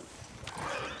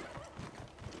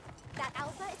 That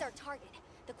Alpha is our target.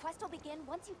 The quest will begin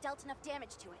once you've dealt enough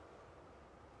damage to it.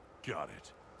 Got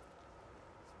it.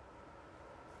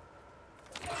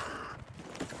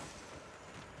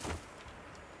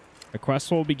 The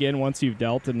quest will begin once you've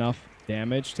dealt enough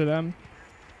damage to them.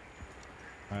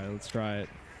 Alright, let's try it.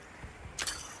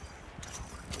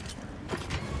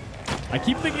 I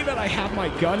keep thinking that I have my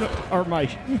gun or my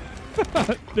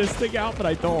this thing out, but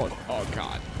I don't. Oh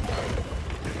god.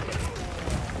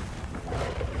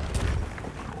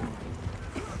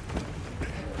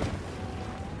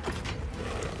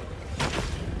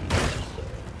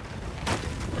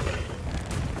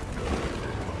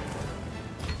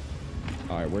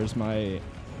 Alright, where's my...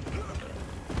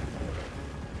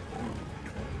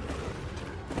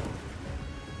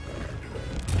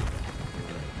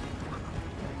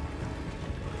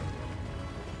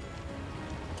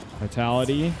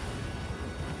 Vitality.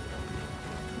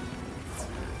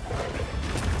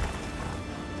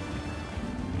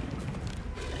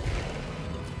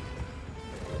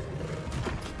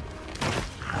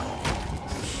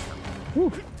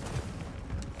 Whew.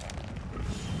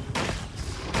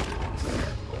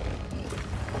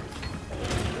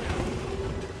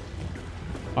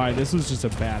 Alright, this was just a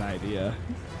bad idea.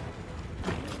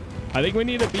 I think we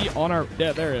need to be on our...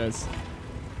 Yeah, there it is.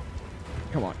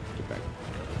 Come on, get back.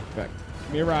 Get back.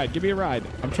 Give me a ride. Give me a ride.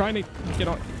 I'm trying to get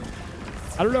on...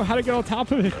 I don't know how to get on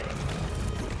top of it.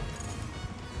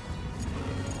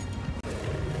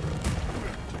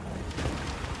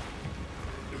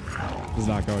 This is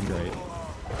not going great.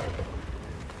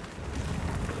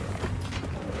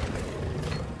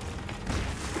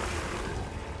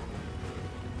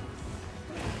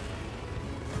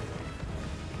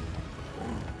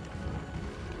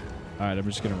 Alright, I'm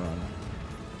just gonna run.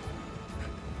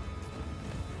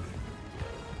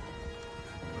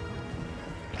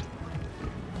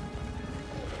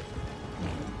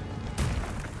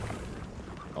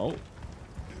 Oh.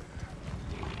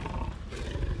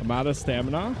 I'm out of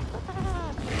stamina.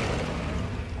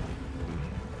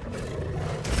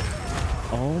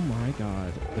 Oh my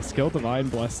god. The skill Divine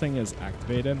Blessing is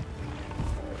activated.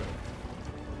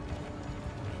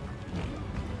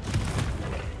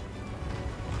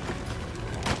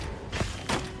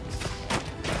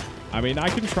 I mean, I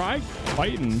can try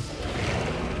fighting.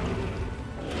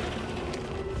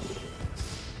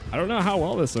 I don't know how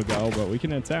well this will go, but we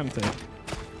can attempt it.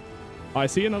 Oh, I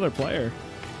see another player.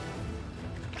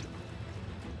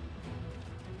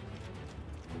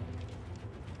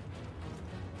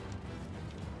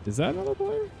 Is that another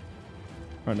player?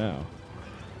 Or no?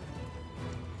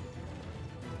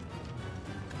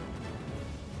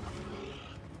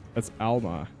 That's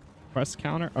Alma. Quest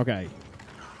counter? Okay.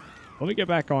 Let me get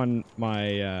back on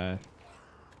my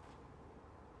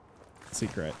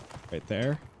secret right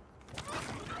there.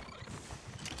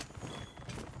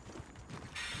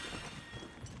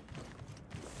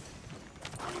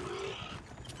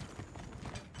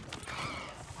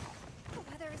 The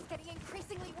weather is getting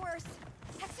increasingly worse.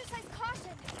 Exercise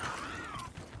caution.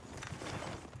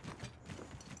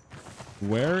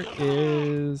 Where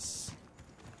is...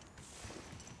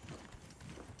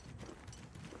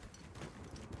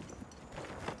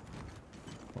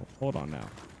 Hold on now.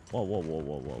 Whoa, whoa, whoa,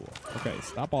 whoa, whoa, whoa. Okay,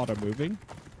 stop auto moving.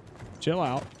 Chill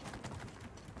out.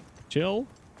 Chill.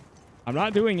 I'm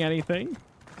not doing anything.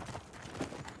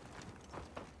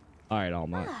 All right,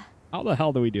 Alma. How the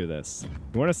hell do we do this?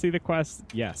 You want to see the quest?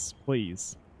 Yes,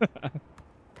 please. You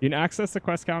can access the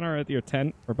quest counter at your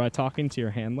tent or by talking to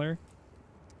your handler.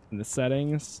 In the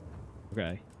settings.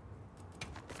 Okay.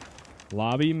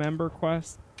 Lobby member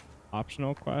quest.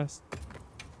 Optional quest.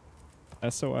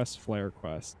 SOS flare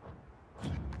quest.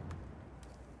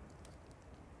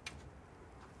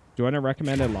 Join a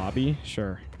recommended lobby?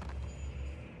 Sure.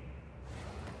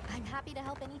 I'm happy to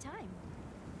help anytime.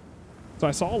 So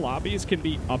I saw lobbies can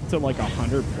be up to like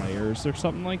 100 players or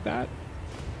something like that.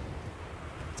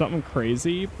 Something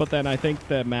crazy. But then I think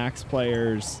the max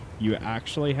players you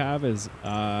actually have is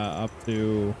up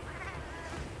to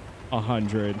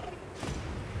 100.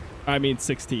 I mean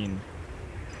 16.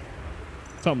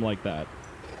 Something like that.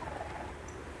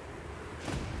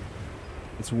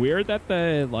 It's weird that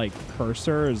the like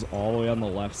cursor is all the way on the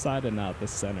left side and not the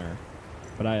center,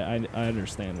 but I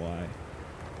understand why.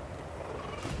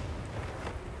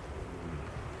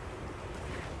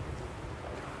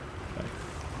 Okay.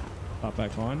 Pop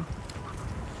back on.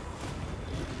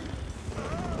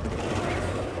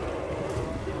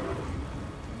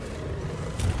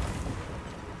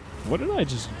 What did I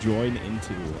just join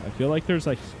into? I feel like there's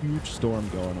a huge storm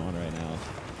going on right now.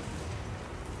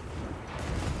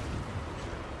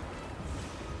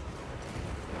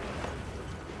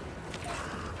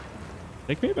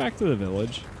 Take me back to the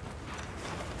village.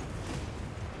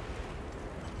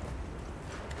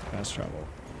 Fast travel.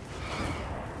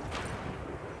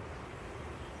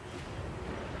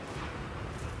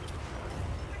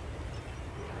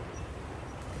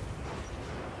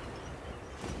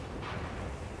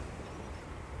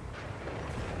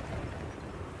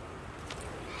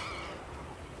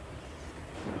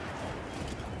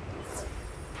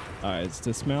 Alright, let's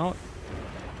dismount.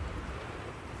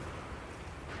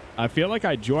 I feel like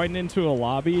I joined into a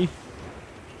lobby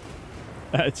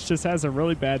that just has a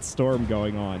really bad storm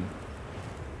going on.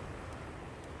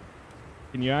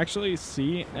 Can you actually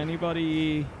see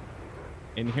anybody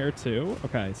in here too?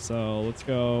 Okay, so let's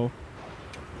go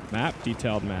map,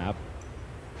 detailed map.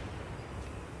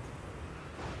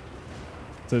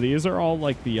 So these are all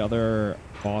like the other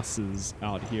bosses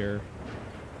out here.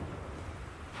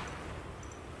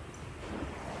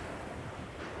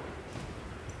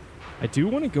 I do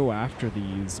want to go after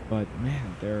these, but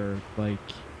man, they're like...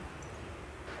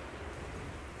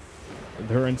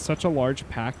 they're in such a large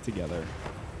pack together.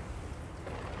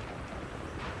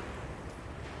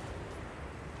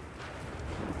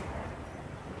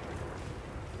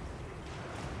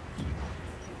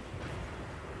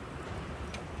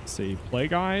 Let's see, play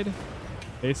guide,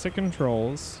 basic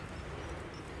controls.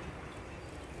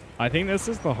 I think this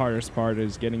is the hardest part,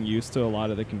 is getting used to a lot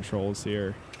of the controls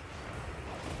here.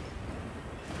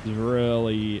 It's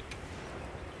really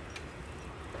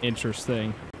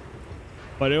interesting,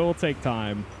 but it will take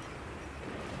time.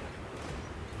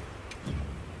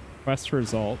 Quest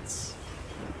results.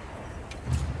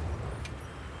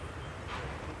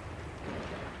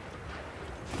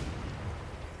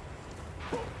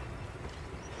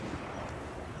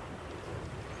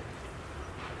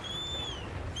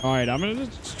 All right, I'm gonna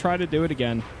just try to do it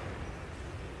again.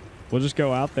 We'll just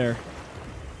go out there,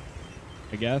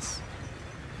 I guess.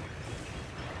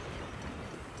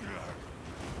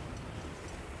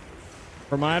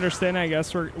 From my understanding, I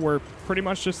guess we're pretty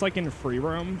much just like in free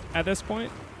roam at this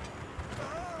point.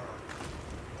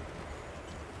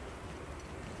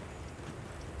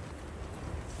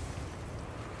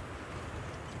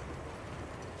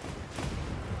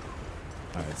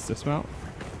 All right, let's dismount.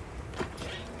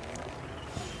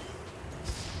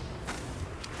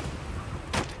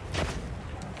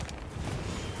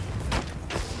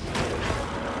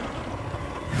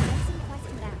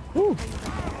 Woo.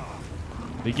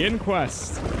 Begin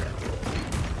quest. They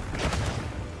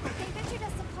ventured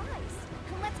us supplies.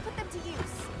 Let's put them to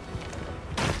use.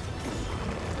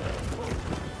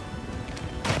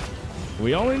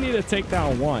 We only need to take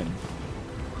down one.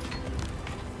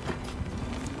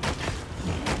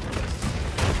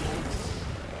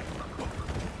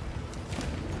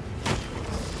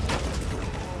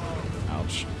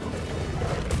 Ouch.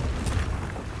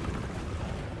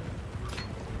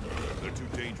 They're too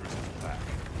dangerous in the pack.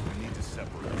 We need to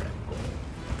separate them.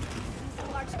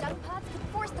 These large dung pods could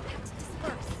force the pack to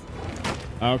disperse.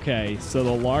 Okay, so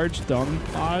the large dung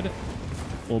pod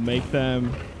will make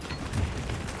them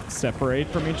separate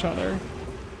from each other.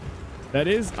 That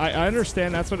is, I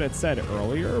understand that's what it said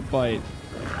earlier, but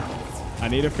I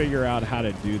need to figure out how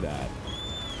to do that.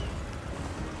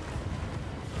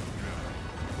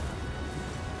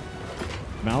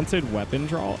 Mounted weapon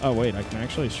draw? Oh wait, I can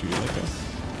actually shoot like this.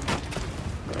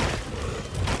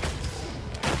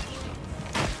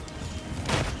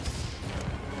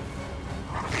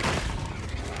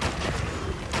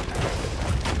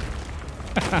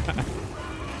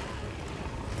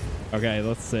 Okay,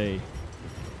 let's see.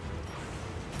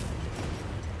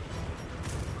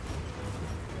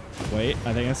 Wait,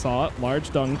 I think I saw it.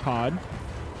 Large dung pod.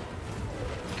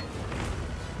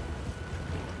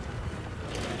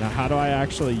 Now, how do I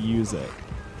actually use it?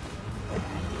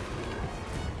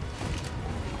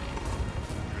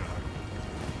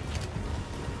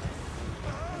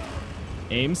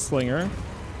 Aim slinger.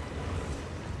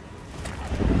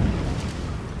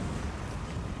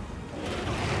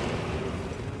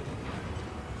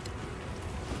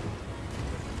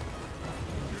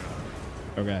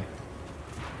 Okay.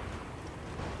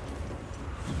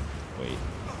 Wait.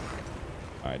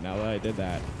 All right, now that I did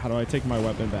that, how do I take my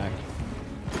weapon back?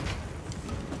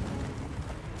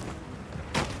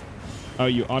 Oh,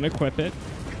 you unequip it.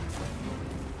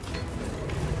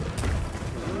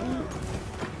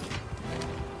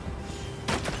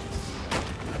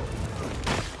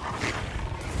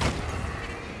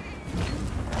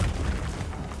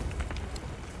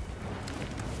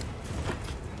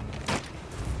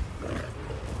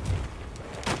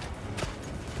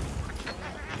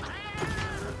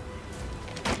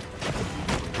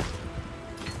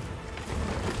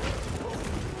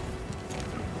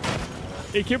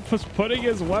 He keeps putting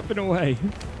his weapon away.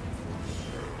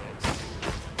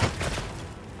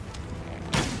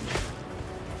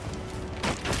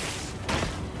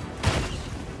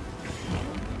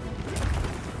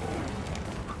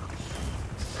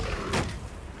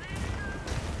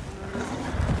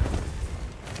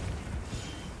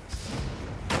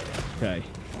 Okay,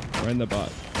 we're in the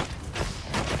butt.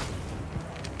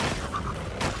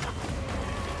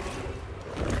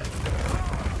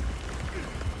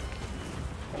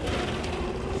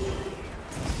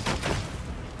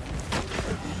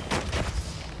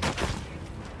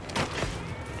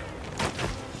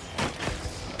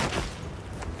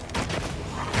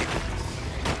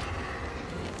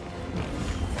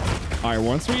 All right,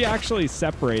 once we actually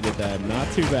separated them, not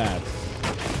too bad.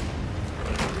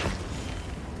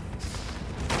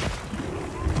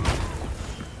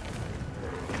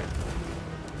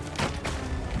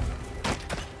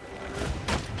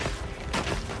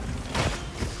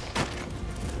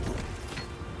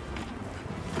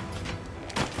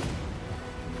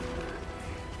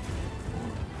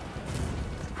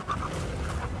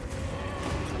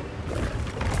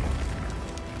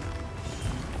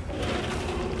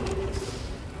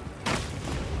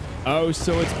 Oh,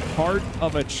 so it's part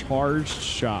of a charged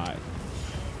shot.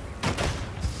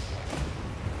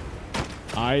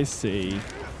 I see.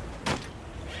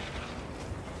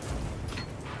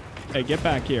 Hey, get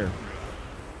back here.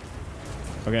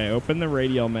 Okay, open the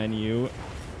radial menu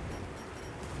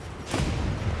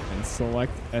and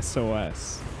select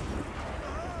SOS.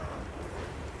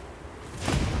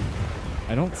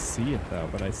 I don't see it though,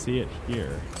 but I see it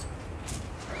here.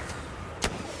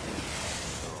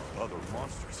 Other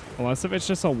monsters here. Unless if it's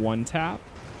just a one tap.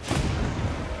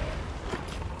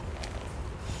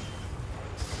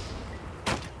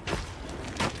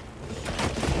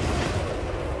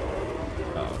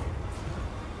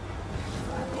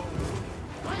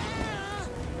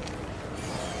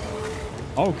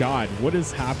 Oh God, what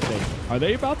is happening? Are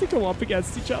they about to go up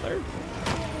against each other?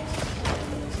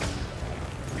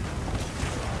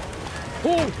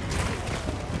 Oh!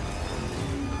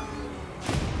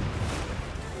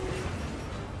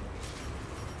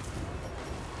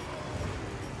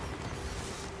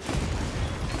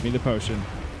 Give me the potion.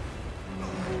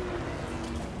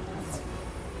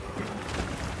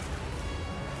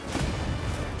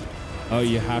 Oh,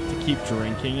 you have to keep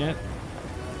drinking it?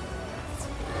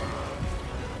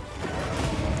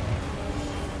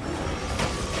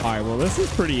 All right, well, this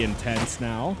is pretty intense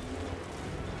now.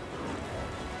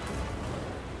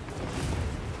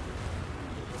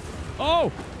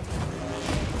 Oh!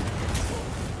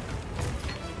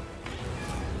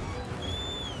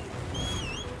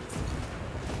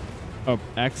 Oh,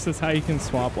 X is how you can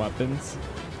swap weapons.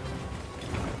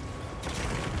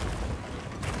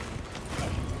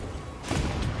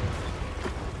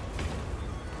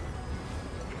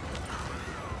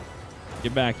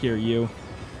 Get back here, you.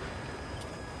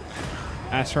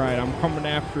 That's right, I'm coming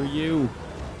after you.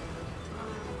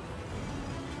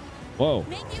 Whoa.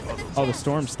 Oh, the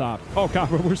storm stopped. Oh,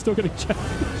 God, but we're still getting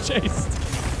chased.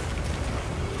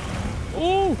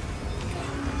 Oh!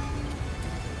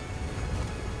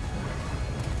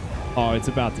 Oh, it's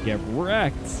about to get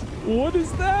wrecked. What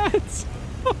is that?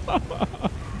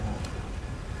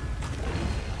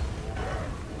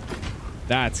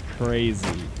 That's crazy.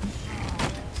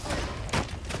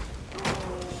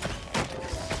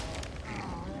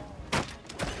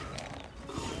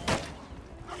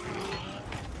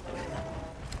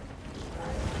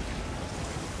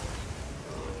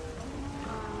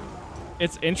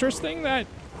 It's interesting that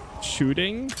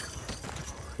shooting,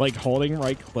 like holding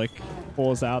right click,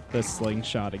 pulls out the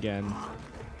slingshot again.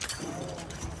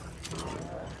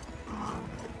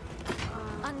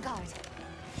 On guard.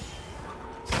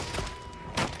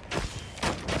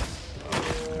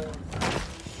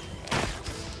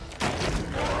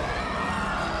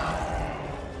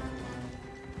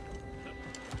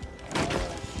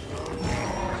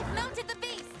 Mounted the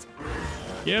beast.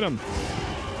 Get him.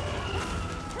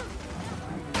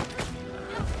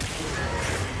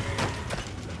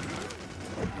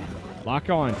 Lock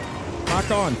on.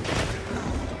 Lock on.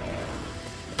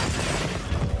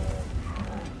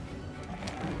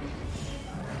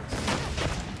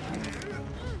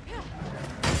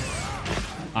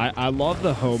 I love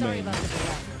the homing.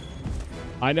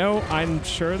 I know, I'm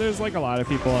sure there's like a lot of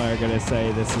people that are going to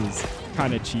say this is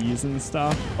kind of cheese and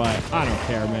stuff, but I don't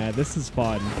care, man. This is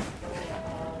fun.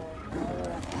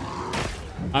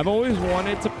 I've always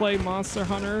wanted to play Monster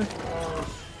Hunter,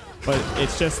 but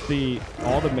it's just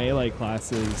all the melee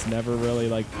classes never really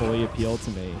like fully appeal to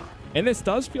me. And this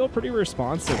does feel pretty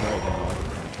responsive right now.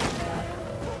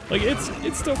 Like,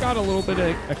 it's still got a little bit of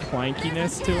a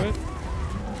clankiness to it.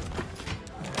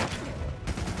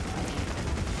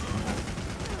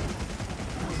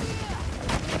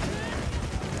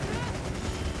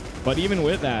 But even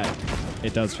with that,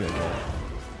 it does feel good.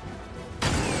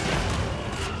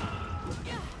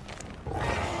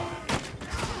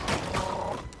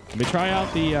 Let me try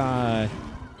out the,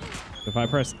 if I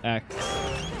press X.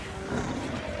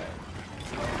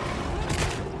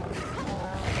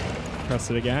 Press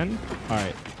it again. All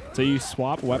right. So you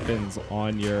swap weapons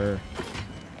on your...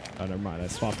 Oh, never mind. I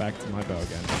swap back to my bow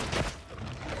again.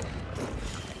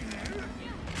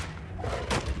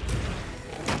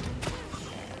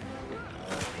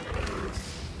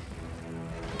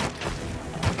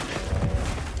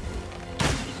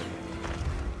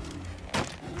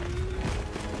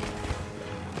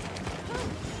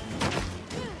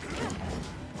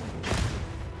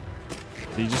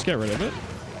 Did you just get rid of it?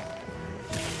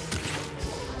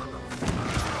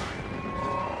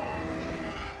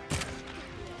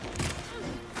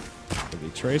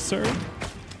 Tracer.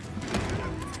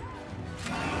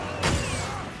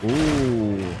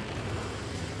 Ooh.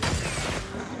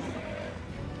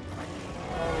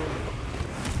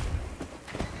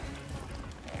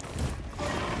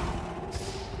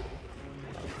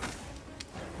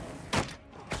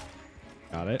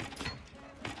 Got it.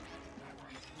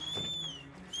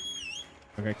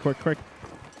 Okay, quick.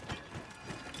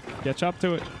 Catch up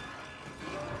to it.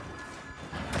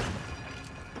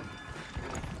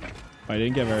 I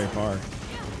didn't get very far.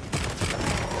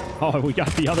 Oh, we got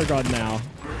the other gun now.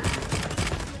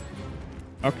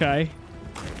 Okay.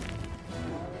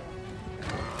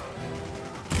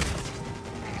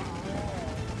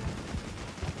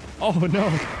 Oh,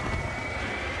 no.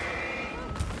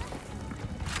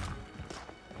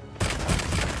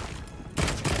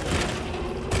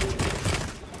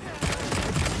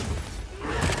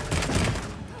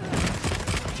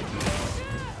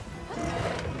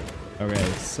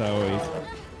 Okay, so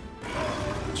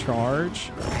we charge,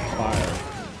 fire.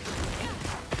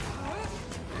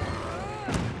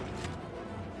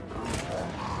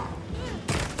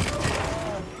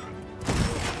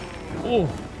 Oh.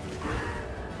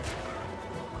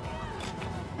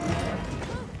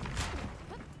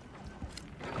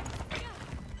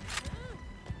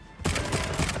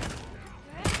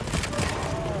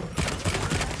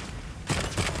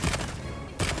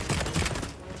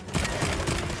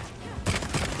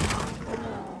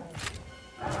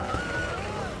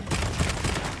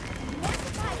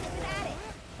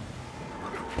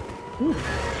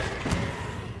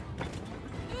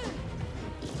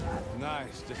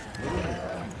 Nice. Just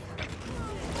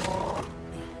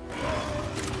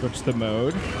Switch the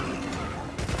mode.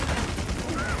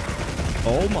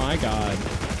 Oh my god.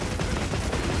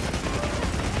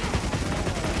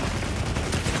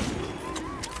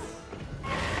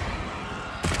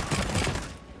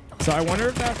 So I wonder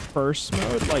if that first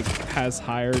mode like has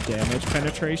higher damage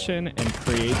penetration and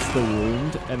creates the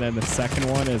wound, and then the second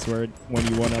one is where when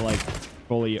you want to like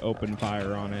fully open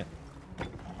fire on it.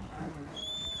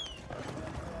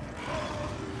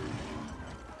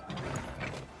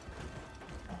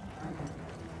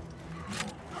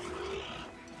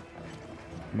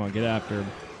 Come on, get after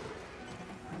him.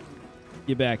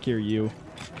 Get back here, you.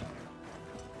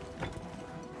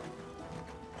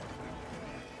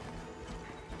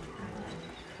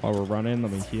 While we're running,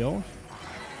 let me heal.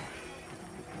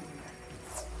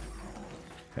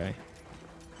 Okay.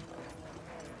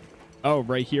 Oh,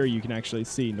 right here you can actually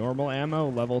see normal ammo,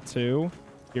 level 2,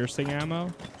 piercing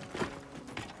ammo,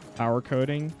 power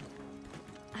coating.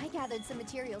 I gathered some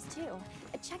materials too.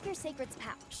 Check your sacred's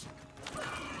pouch.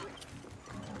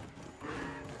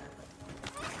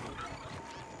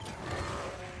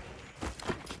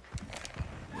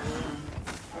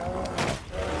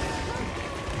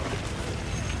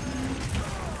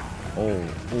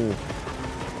 Oh.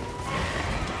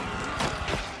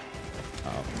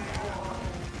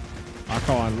 Lock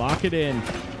on, lock it in.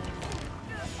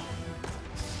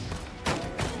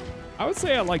 I would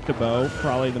say I like the bow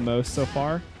probably the most so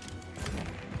far.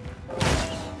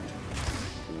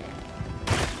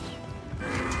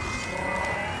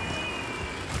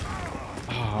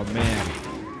 Oh man.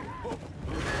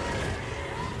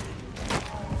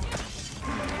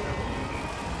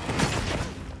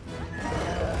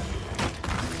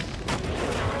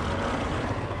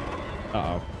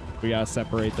 Uh-oh. We gotta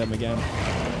separate them again.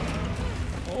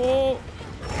 Oh!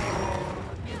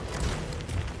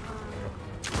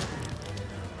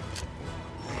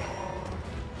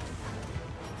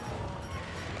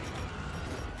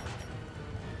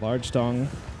 Large tongue.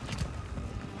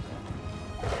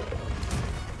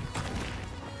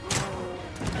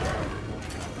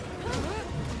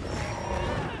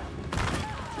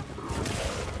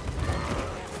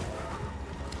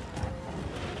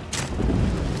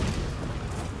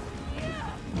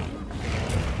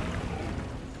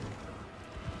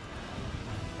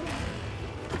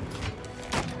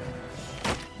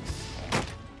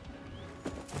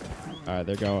 All right,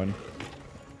 they're going.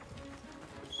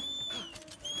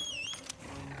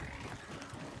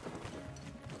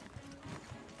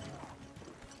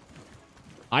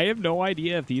 I have no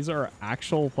idea if these are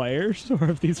actual players or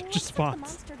if these are just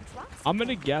bots. I'm going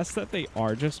to guess that they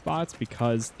are just bots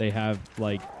because they have,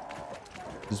 like,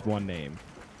 just one name.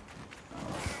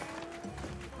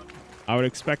 I would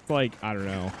expect, like, I don't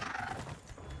know.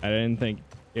 I didn't think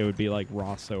it would be like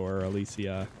Rosso or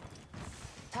Alicia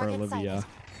or Olivia.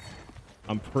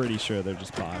 I'm pretty sure they're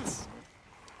just bots.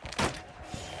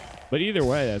 But either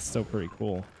way, that's still pretty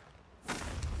cool. All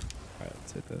right,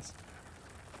 let's hit this.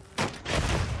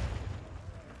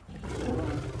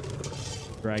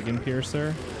 Dragon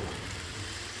Piercer.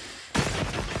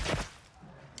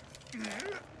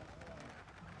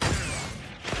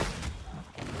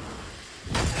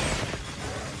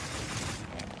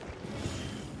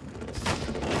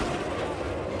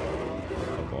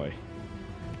 Oh boy.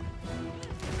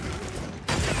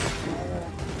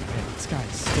 Man, this guy's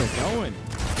still going.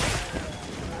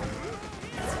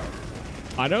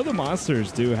 I know the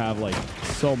monsters do have like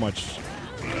so much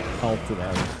health to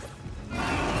them.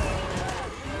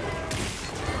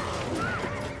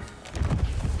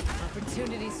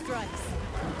 Opportunity strikes.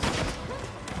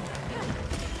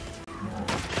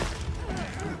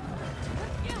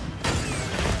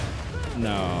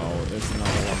 No, there's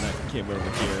another one that came over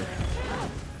here.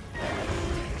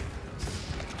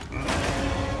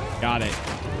 Got it.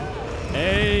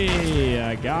 Hey,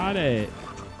 I got it.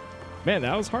 Man,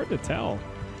 that was hard to tell.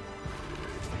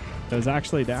 It was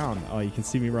actually down. Oh, you can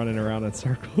see me running around in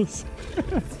circles.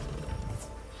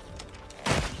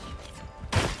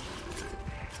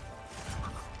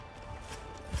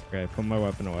 Okay, put my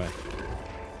weapon away.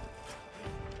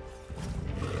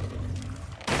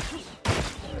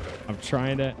 I'm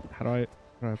trying to... How do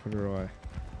I put it away?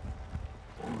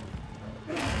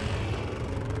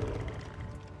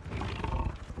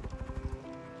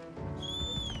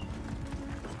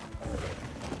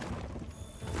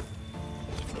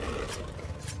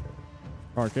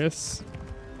 Carcass.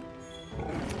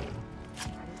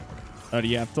 Oh, do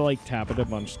you have to like tap it a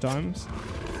bunch of times?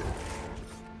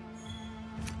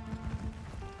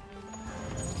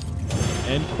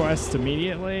 End quest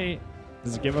immediately.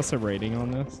 Does it give us a rating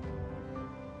on this?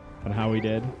 On how we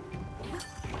did?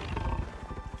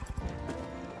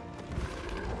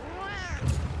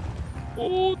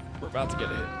 Oh, we're about to get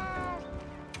hit.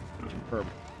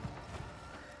 Perfect.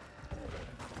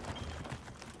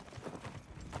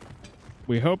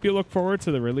 We hope you look forward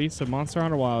to the release of Monster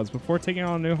Hunter Wilds. Before taking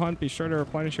on a new hunt, be sure to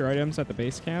replenish your items at the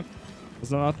base camp,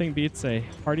 as nothing beats a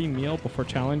hearty meal before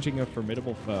challenging a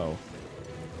formidable foe.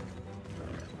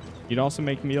 You'd also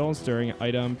make meals during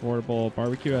item portable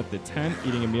barbecue at the tent.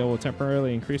 Eating a meal will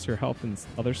temporarily increase your health and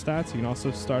other stats. You can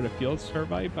also start a field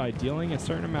survey by dealing a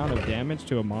certain amount of damage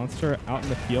to a monster out in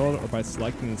the field or by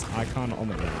selecting this icon on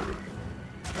the map.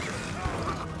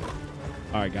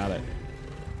 All right, got it.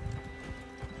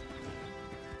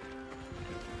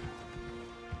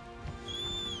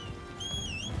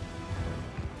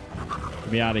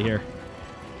 Get me out of here.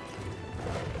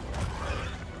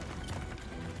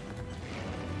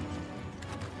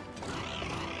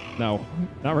 No,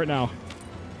 not right now.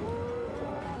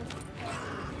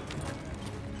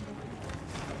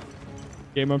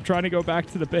 Game, I'm trying to go back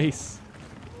to the base.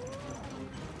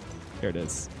 Here it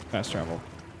is. Fast travel.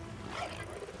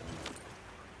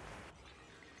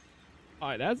 All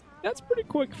right, that's pretty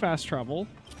quick fast travel.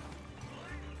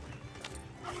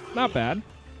 Not bad.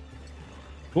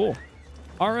 Cool.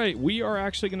 All right, we are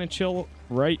actually going to chill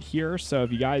right here. So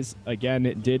if you guys,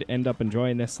 again, did end up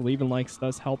enjoying this, leaving likes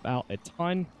does help out a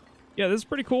ton. Yeah, this is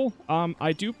pretty cool.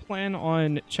 I do plan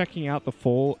on checking out the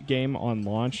full game on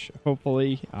launch,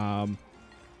 hopefully.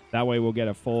 That way we'll get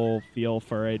a full feel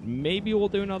for it. Maybe we'll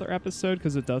do another episode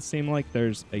because it does seem like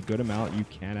there's a good amount you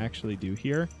can actually do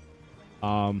here.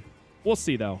 We'll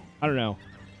see, though. I don't know.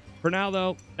 For now,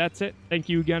 though, that's it. Thank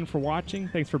you again for watching.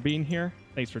 Thanks for being here.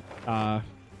 Thanks for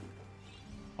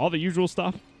all the usual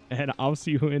stuff. And I'll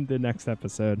see you in the next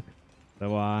episode.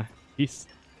 So, peace.